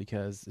asshole,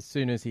 because as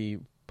soon as he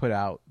put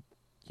out,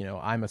 you know,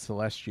 I'm a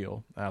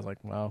Celestial, I was like,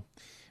 well,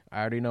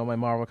 I already know my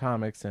Marvel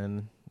comics,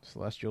 and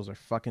Celestials are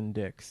fucking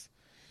dicks.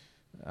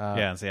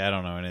 Yeah, and see, I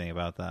don't know anything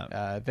about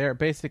that. They're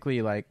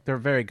basically like, they're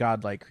very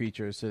godlike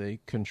creatures, so they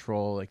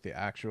control like the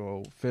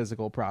actual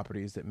physical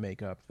properties that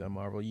make up the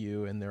Marvel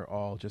U, and they're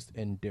all just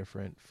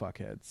indifferent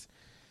fuckheads.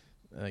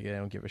 Like, they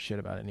don't give a shit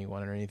about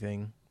anyone or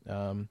anything.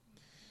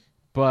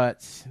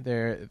 But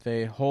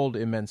they hold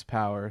immense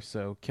power,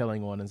 so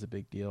killing one is a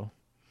big deal.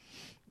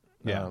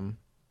 Yeah.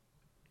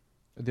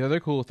 The other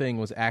cool thing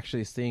was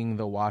actually seeing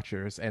the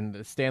Watchers,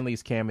 and Stan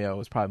Lee's cameo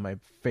was probably my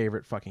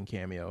favorite fucking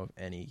cameo of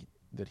any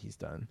that he's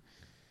done.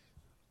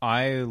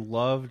 I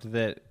loved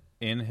that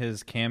in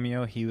his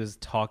cameo he was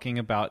talking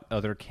about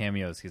other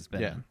cameos he's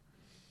been in.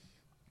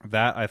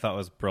 That I thought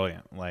was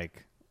brilliant.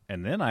 Like,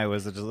 and then I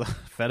was a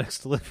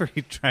FedEx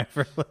delivery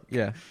driver. Like,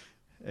 yeah.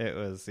 It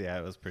was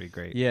pretty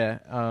great. Yeah.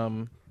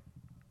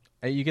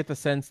 You get the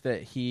sense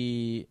that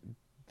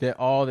that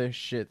all this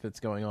shit that's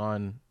going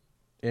on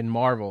in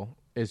Marvel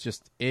is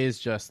just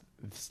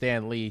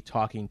Stan Lee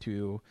talking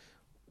to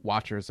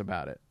Watchers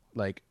about it.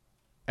 Like,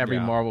 every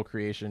Marvel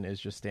creation is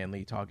just Stan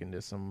Lee talking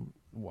to some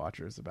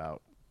Watchers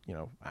about, you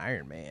know,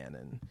 Iron Man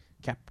and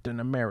Captain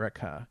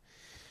America.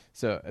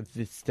 So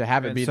to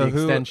have it be the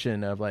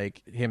extension of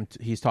like him,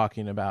 he's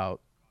talking about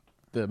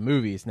the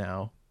movies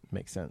now,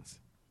 makes sense.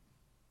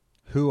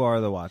 Who are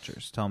the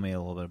Watchers? Tell me a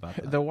little bit about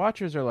that. The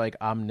Watchers are like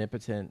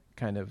omnipotent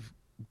kind of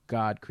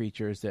god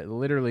creatures that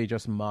literally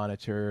just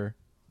monitor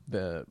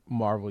the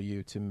Marvel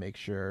U to make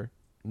sure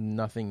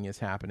nothing is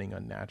happening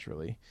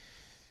unnaturally.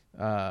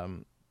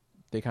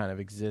 They kind of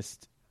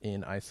exist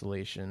in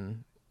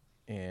isolation,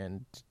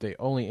 and they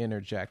only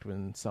interject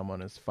when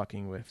someone is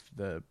fucking with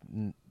the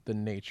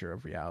nature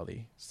of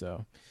reality.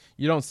 So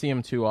you don't see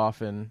them too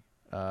often.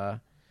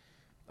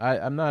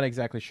 I'm not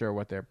exactly sure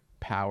what their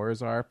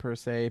powers are per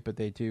se, but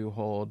they do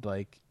hold,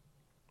 like,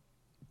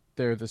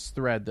 they're this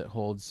thread that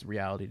holds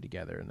reality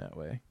together in that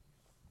way.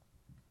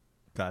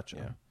 Gotcha.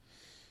 Yeah.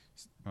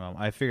 Well,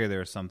 I figure there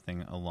was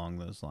something along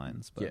those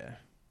lines. But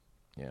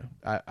Yeah.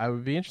 I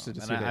would be interested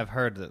to see. I've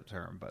heard the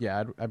term, but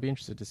yeah, I'd be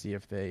interested to see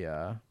if they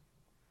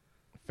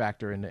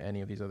factor into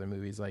any of these other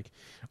movies. Like,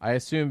 I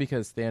assume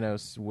because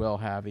Thanos will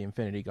have the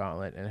Infinity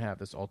Gauntlet and have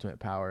this ultimate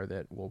power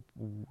that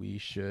we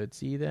should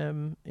see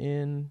them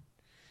in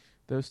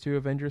those two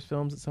Avengers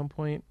films at some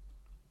point.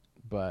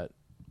 But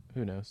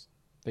who knows?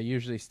 They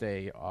usually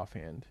stay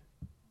offhand.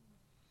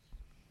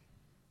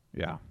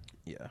 yeah.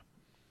 Yeah.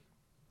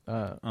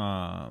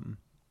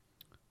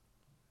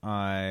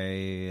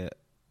 I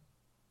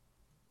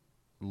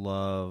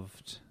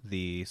loved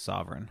the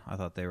Sovereign. I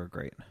thought they were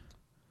great.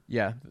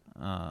 Yeah.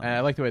 And I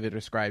like the way they're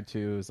described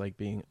too, as like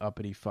being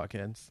uppity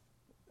fuckheads,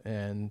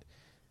 and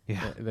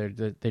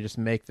they just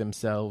make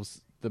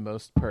themselves the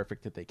most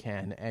perfect that they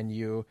can, and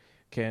you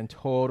can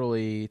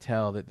totally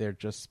tell that they're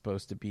just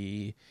supposed to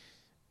be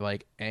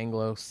like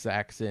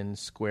Anglo-Saxon,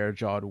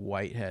 square-jawed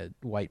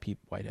white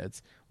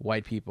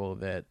people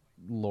that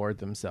lord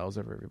themselves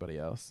over everybody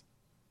else.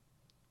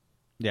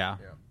 Yeah.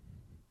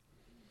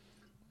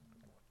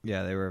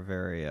 Yeah, they were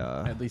very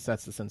At least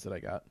that's the sense that I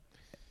got.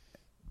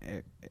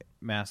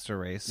 master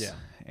race. Yeah.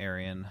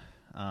 Aryan.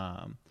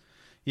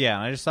 Yeah,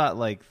 and I just thought,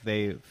 like,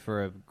 they,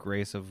 for a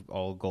grace of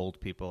all gold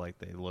people, like,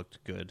 they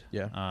looked good.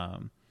 Yeah.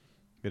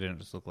 They didn't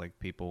just look like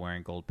people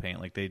wearing gold paint.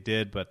 Like, they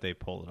did, but they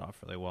pulled it off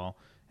really well.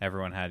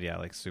 Everyone had,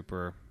 like,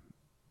 super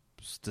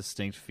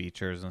distinct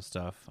features and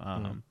stuff.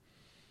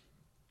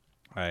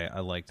 I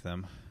liked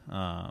them.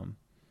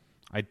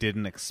 I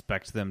didn't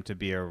expect them to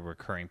be a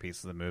recurring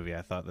piece of the movie.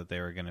 I thought that they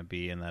were going to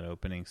be in that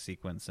opening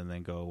sequence and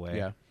then go away.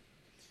 Yeah.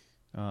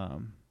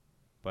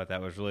 But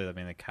that was really,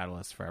 the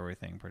catalyst for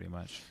everything, pretty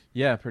much.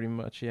 Yeah, pretty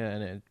much, yeah.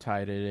 And it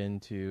tied it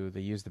into, they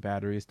used the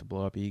batteries to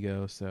blow up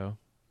Ego, so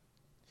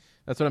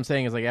that's what I'm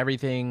saying, is like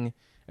everything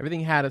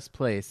had its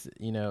place.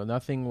 You know,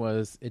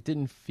 it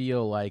didn't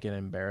feel like an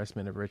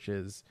embarrassment of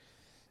riches,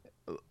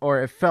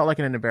 or it felt like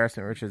an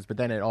embarrassment of riches, but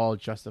then it all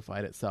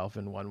justified itself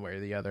in one way or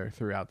the other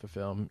throughout the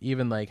film.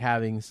 Even like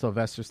having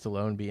Sylvester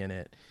Stallone be in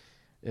it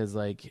is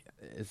like,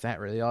 is that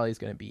really all he's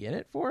going to be in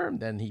it for? And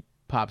then he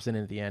pops in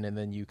at the end, and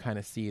then you kind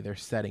of see they're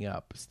setting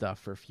up stuff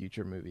for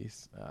future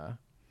movies.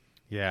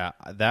 Yeah,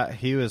 that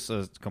he was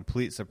a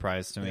complete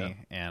surprise to me,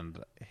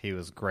 and he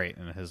was great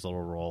in his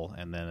little role.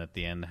 And then at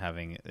the end,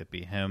 having it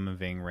be him,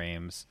 Ving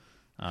Rhames,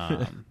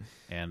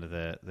 and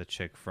the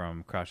chick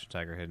from Crouching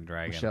Tiger, Hidden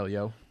Dragon, Michelle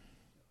Yeoh.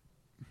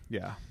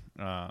 Yeah,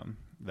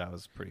 that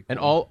was pretty cool. And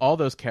all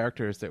those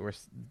characters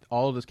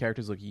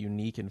look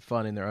unique and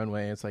fun in their own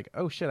way. It's like,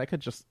 oh shit, I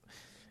could just,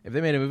 if they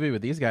made a movie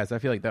with these guys, I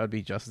feel like that would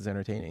be just as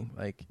entertaining.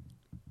 Like,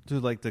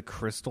 dude, like the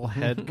crystal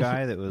head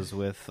guy that was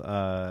with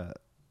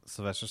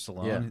Sylvester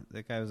Stallone,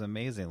 that guy was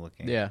amazing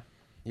looking. Yeah,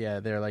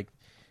 they're like,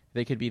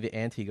 they could be the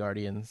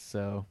anti-Guardians.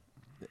 So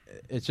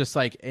it's just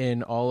like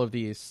in all of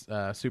these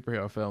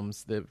superhero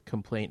films, the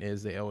complaint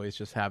is they always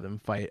just have them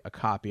fight a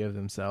copy of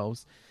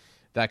themselves.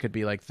 That could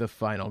be like the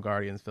final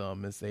Guardians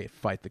film, is they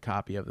fight the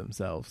copy of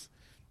themselves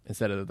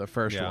instead of the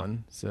first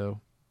one.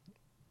 So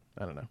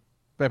I don't know.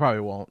 They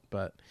probably won't,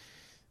 but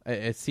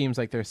it seems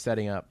like they're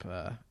setting up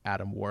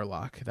Adam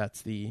Warlock.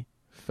 That's the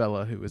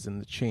fella who was in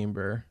the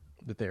chamber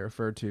that they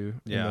referred to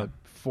in the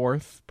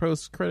fourth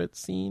post-credit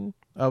scene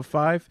of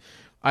 5.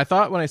 I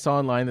thought when I saw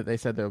online that they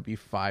said there would be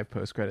 5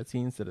 post-credit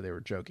scenes, that they were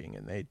joking,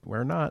 and they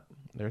were not.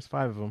 There's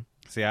 5 of them.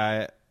 See,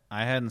 I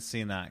hadn't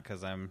seen that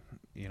because I'm,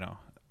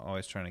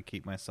 always trying to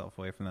keep myself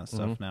away from that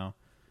stuff now.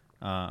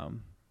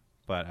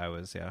 But I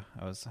was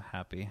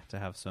happy to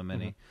have so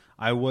many.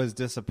 I was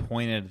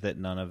disappointed that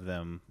none of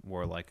them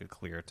were like a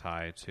clear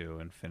tie to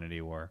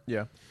Infinity War.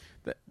 Yeah.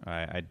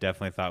 I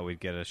definitely thought we'd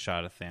get a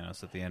shot of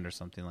Thanos at the end or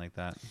something like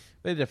that.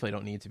 They definitely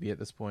don't need to be at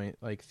this point.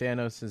 Like,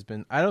 Thanos has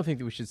been, I don't think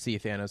that we should see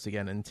Thanos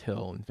again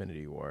until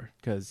Infinity War,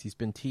 because he's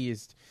been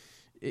teased.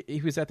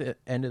 He was at the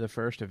end of the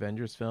first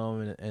Avengers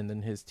film, and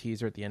then his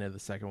teaser at the end of the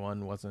second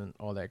one wasn't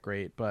all that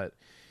great, but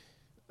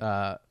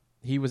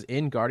he was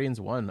in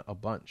Guardians 1 a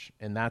bunch,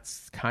 and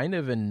that's kind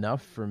of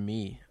enough for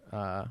me.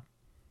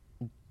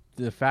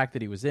 The fact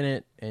that he was in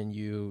it, and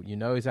you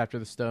know he's after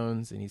the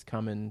stones, and he's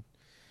coming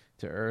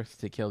to Earth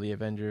to kill the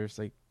Avengers,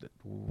 like,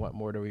 what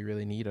more do we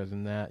really need other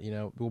than that?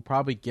 We'll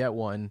probably get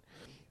one.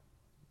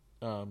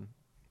 We'll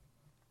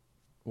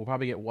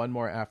probably get one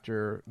more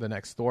after the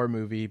next Thor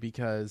movie,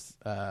 because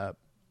the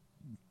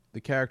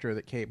character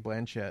that Cate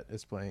Blanchett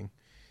is playing,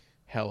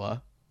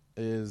 Hela,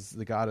 is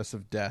the goddess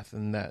of death,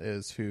 and that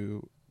is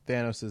who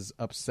Thanos is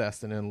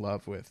obsessed and in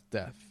love with,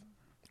 death.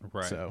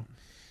 Right. So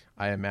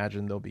I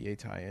imagine there'll be a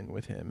tie-in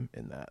with him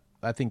in that.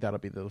 I think that'll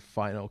be the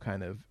final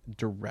kind of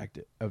direct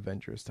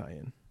Avengers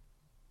tie-in.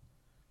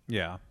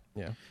 Yeah.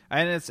 Yeah.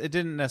 And it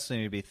didn't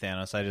necessarily need to be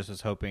Thanos. I just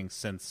was hoping,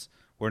 since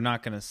we're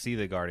not going to see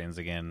the Guardians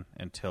again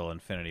until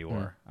Infinity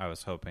War, I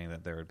was hoping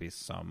that there would be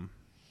some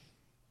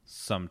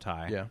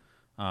tie. Yeah.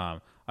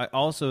 I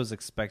also was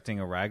expecting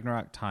a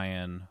Ragnarok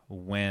tie-in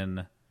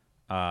when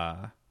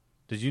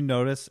did you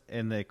notice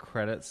in the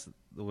credits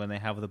when they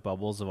have the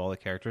bubbles of all the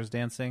characters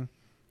dancing?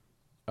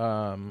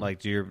 Like,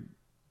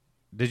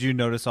 did you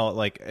notice all,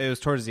 like, it was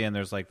towards the end,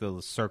 there's like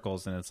the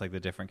circles and it's like the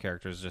different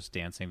characters just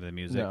dancing to the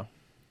music? No.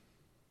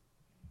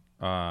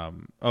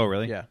 Oh,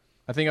 really? Yeah.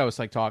 I think I was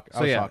like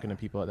talking to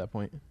people at that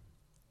point.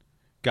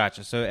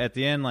 Gotcha. So at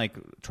the end, like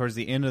towards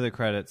the end of the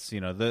credits,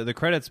 the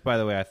credits, by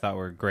the way, I thought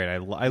were great. I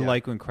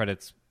like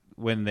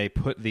when they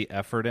put the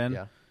effort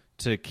in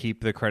to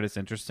keep the credits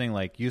interesting.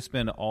 Like, you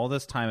spend all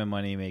this time and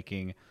money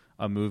making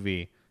a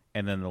movie,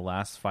 and then the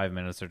last 5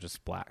 minutes are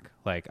just black.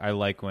 Like, I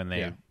like when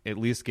they at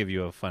least give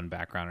you a fun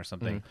background or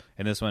something.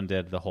 And this one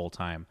did the whole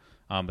time.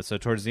 But so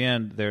towards the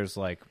end, there's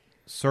like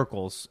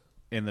circles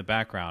in the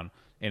background,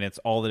 and it's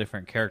all the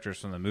different characters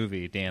from the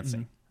movie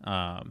dancing.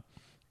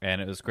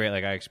 And it was great.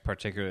 Like,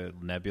 particularly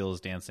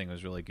Nebula's dancing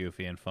was really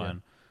goofy and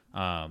fun.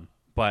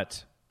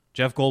 But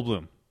Jeff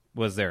Goldblum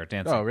was there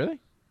dancing. Oh, really?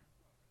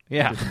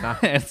 Yeah.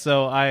 And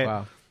so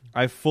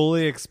I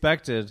fully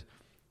expected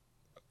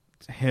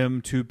him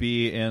to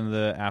be in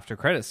the after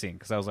credit scene,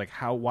 because I was like,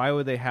 why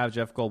would they have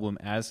Jeff Goldblum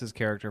as his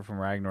character from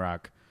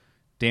Ragnarok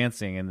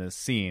dancing in this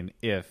scene?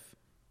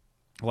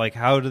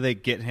 How do they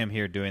get him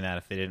here doing that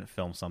if they didn't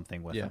film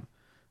something with him?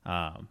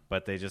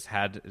 But they just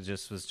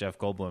was Jeff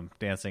Goldblum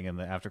dancing in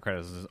the after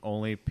credits. It was the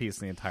only piece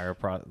in the entire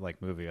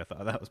movie. I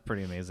thought that was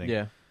pretty amazing.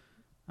 Yeah.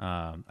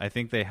 I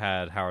think they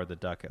had Howard the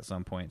Duck at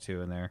some point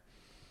too in there.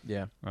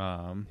 Yeah.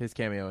 His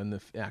cameo in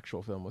the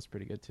actual film was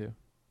pretty good too.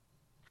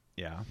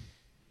 Yeah.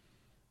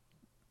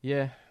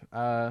 Yeah.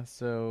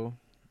 So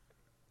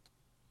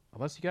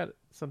unless you got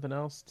something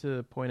else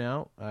to point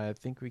out, I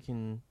think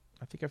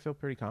I feel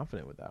pretty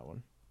confident with that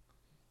one.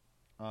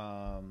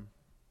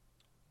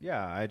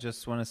 Yeah, I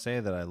just want to say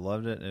that I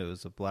loved it. It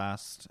was a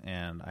blast,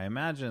 and I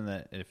imagine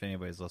that if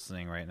anybody's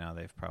listening right now,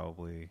 they've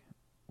probably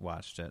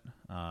watched it.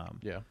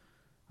 Yeah.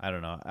 I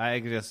don't know.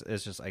 I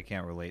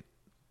can't relate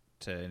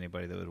to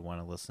anybody that would want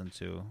to listen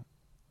to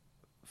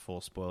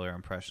full spoiler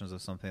impressions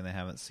of something they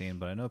haven't seen,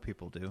 but I know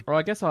people do. Well,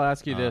 I guess I'll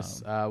ask you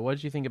this. What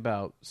did you think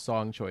about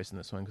song choice in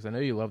this one? Because I know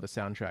you love the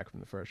soundtrack from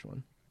the first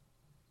one.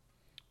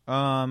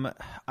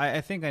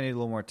 I think I need a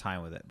little more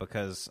time with it,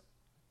 because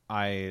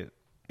I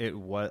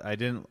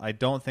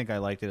don't think I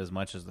liked it as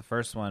much as the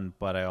first one,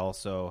 but I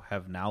also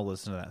have now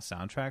listened to that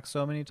soundtrack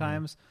so many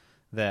times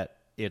that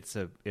it's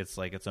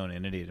like its own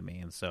entity to me,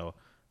 and so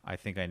I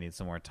think I need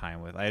some more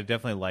time with. I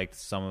definitely liked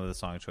some of the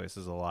song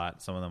choices a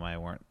lot. Some of them I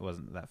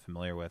wasn't that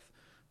familiar with,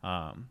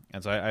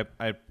 and so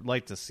I'd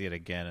like to see it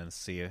again and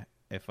see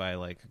if I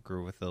like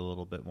grew with it a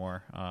little bit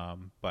more.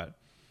 But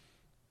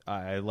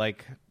I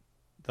like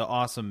the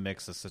awesome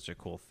mix is such a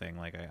cool thing.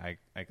 Like,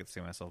 I could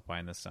see myself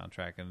buying this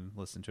soundtrack and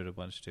listen to it a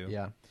bunch too.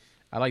 Yeah.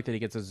 I like that he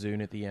gets a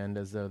Zune at the end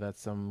as though that's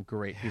some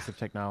great piece of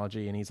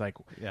technology, and he's like,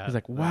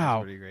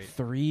 wow,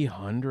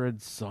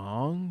 300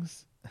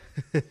 songs?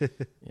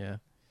 Yeah.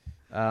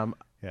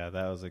 Yeah,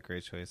 that was a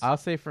great choice. I'll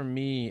say for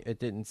me, it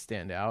didn't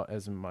stand out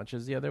as much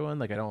as the other one.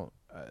 Like,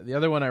 the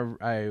other one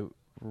I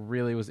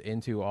really was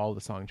into all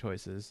the song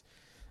choices.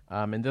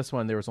 In this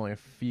one, there was only a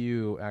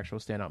few actual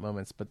standout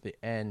moments, but the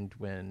end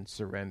when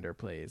Surrender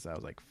plays, I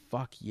was like,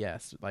 fuck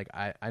yes. Like,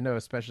 I know,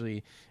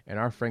 especially in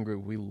our friend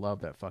group, we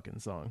love that fucking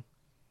song.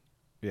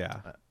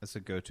 Yeah, it's a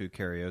go-to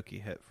karaoke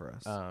hit for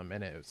us.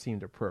 And it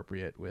seemed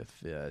appropriate with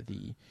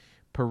the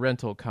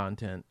parental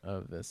content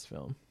of this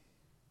film.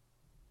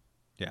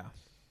 Yeah.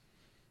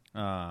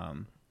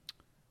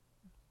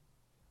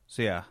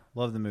 So yeah,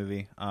 love the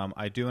movie.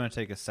 I do want to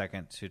take a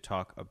second to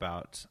talk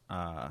about,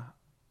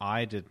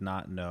 I did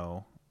not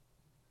know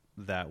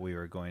that we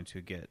were going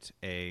to get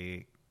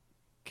a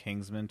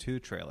Kingsman 2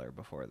 trailer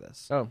before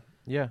this. Oh,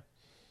 yeah.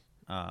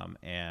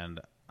 And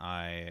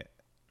I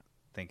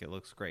think it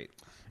looks great.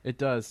 It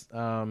does.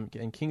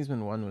 And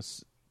Kingsman 1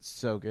 was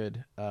so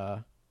good.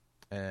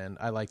 And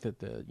I like that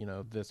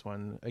this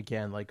one,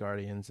 again, like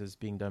Guardians, is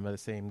being done by the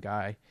same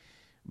guy,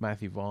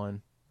 Matthew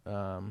Vaughn.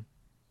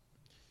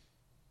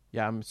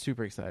 Yeah, I'm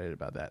super excited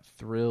about that.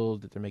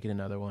 Thrilled that they're making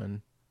another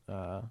one.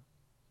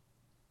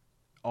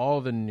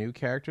 All the new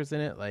characters in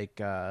it, like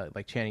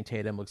Channing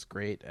Tatum looks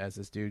great as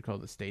this dude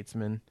called the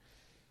Statesman.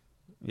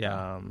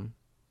 Yeah.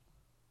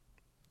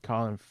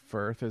 Colin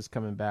Firth is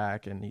coming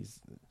back, and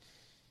he's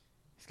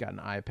got an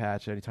eye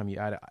patch. Anytime you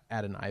add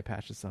an eye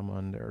patch to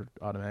someone, they're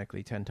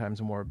automatically 10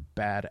 times more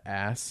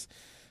badass.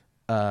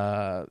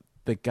 The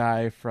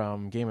guy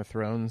from Game of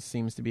Thrones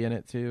seems to be in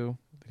it too.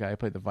 The guy who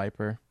played the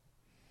Viper.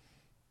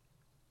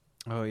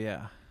 Oh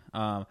yeah.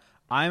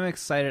 I'm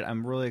excited.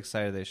 I'm really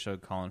excited they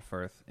showed Colin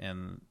Firth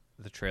in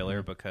the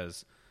trailer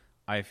because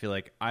I feel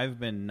like I've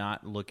been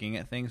not looking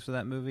at things for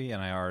that movie,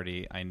 and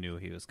I knew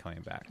he was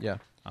coming back. Yeah.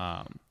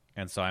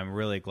 And so I'm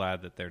really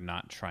glad that they're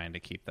not trying to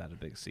keep that a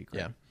big secret.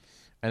 Yeah.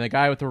 And the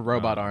guy with the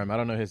robot arm, I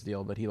don't know his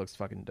deal, but he looks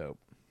fucking dope.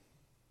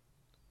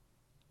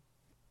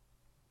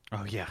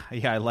 Oh, yeah.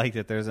 Yeah, I like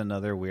that there's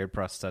another weird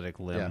prosthetic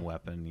limb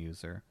weapon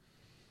user.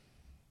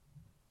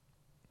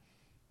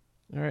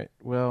 All right.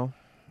 Well,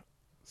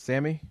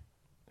 Sammy,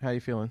 how you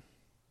feeling?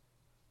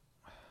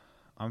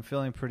 I'm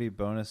feeling pretty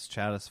bonus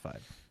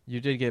satisfied. You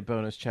did get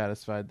bonus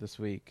satisfied this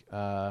week.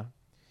 So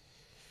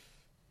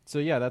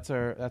yeah, that's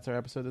our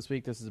episode this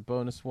week. This is a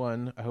bonus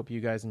one. I hope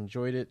you guys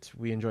enjoyed it.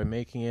 We enjoy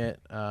making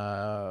it.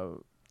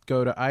 Go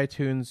to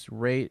iTunes,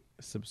 rate,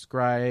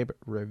 subscribe,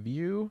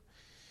 review.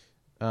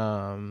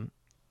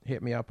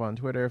 Hit me up on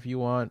Twitter if you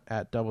want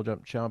at Double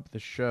Jump Chump. The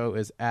show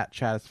is at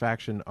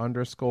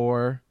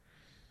Chatisfaction_.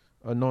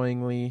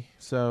 Annoyingly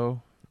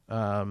so.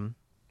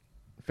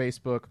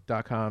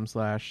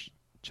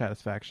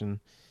 Facebook.com/Chatisfaction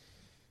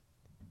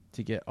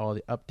to get all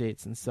the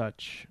updates and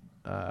such.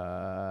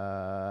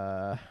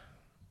 I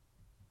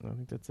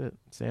think that's it.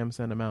 Sam,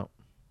 send them out.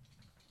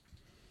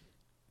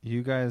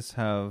 You guys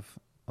have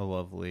a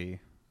lovely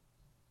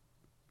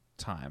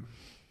time.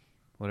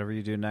 Whatever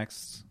you do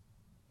next,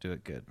 do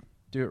it good.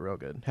 Do it real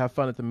good. Have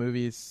fun at the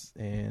movies,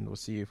 and we'll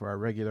see you for our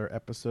regular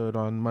episode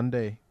on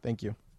Monday. Thank you.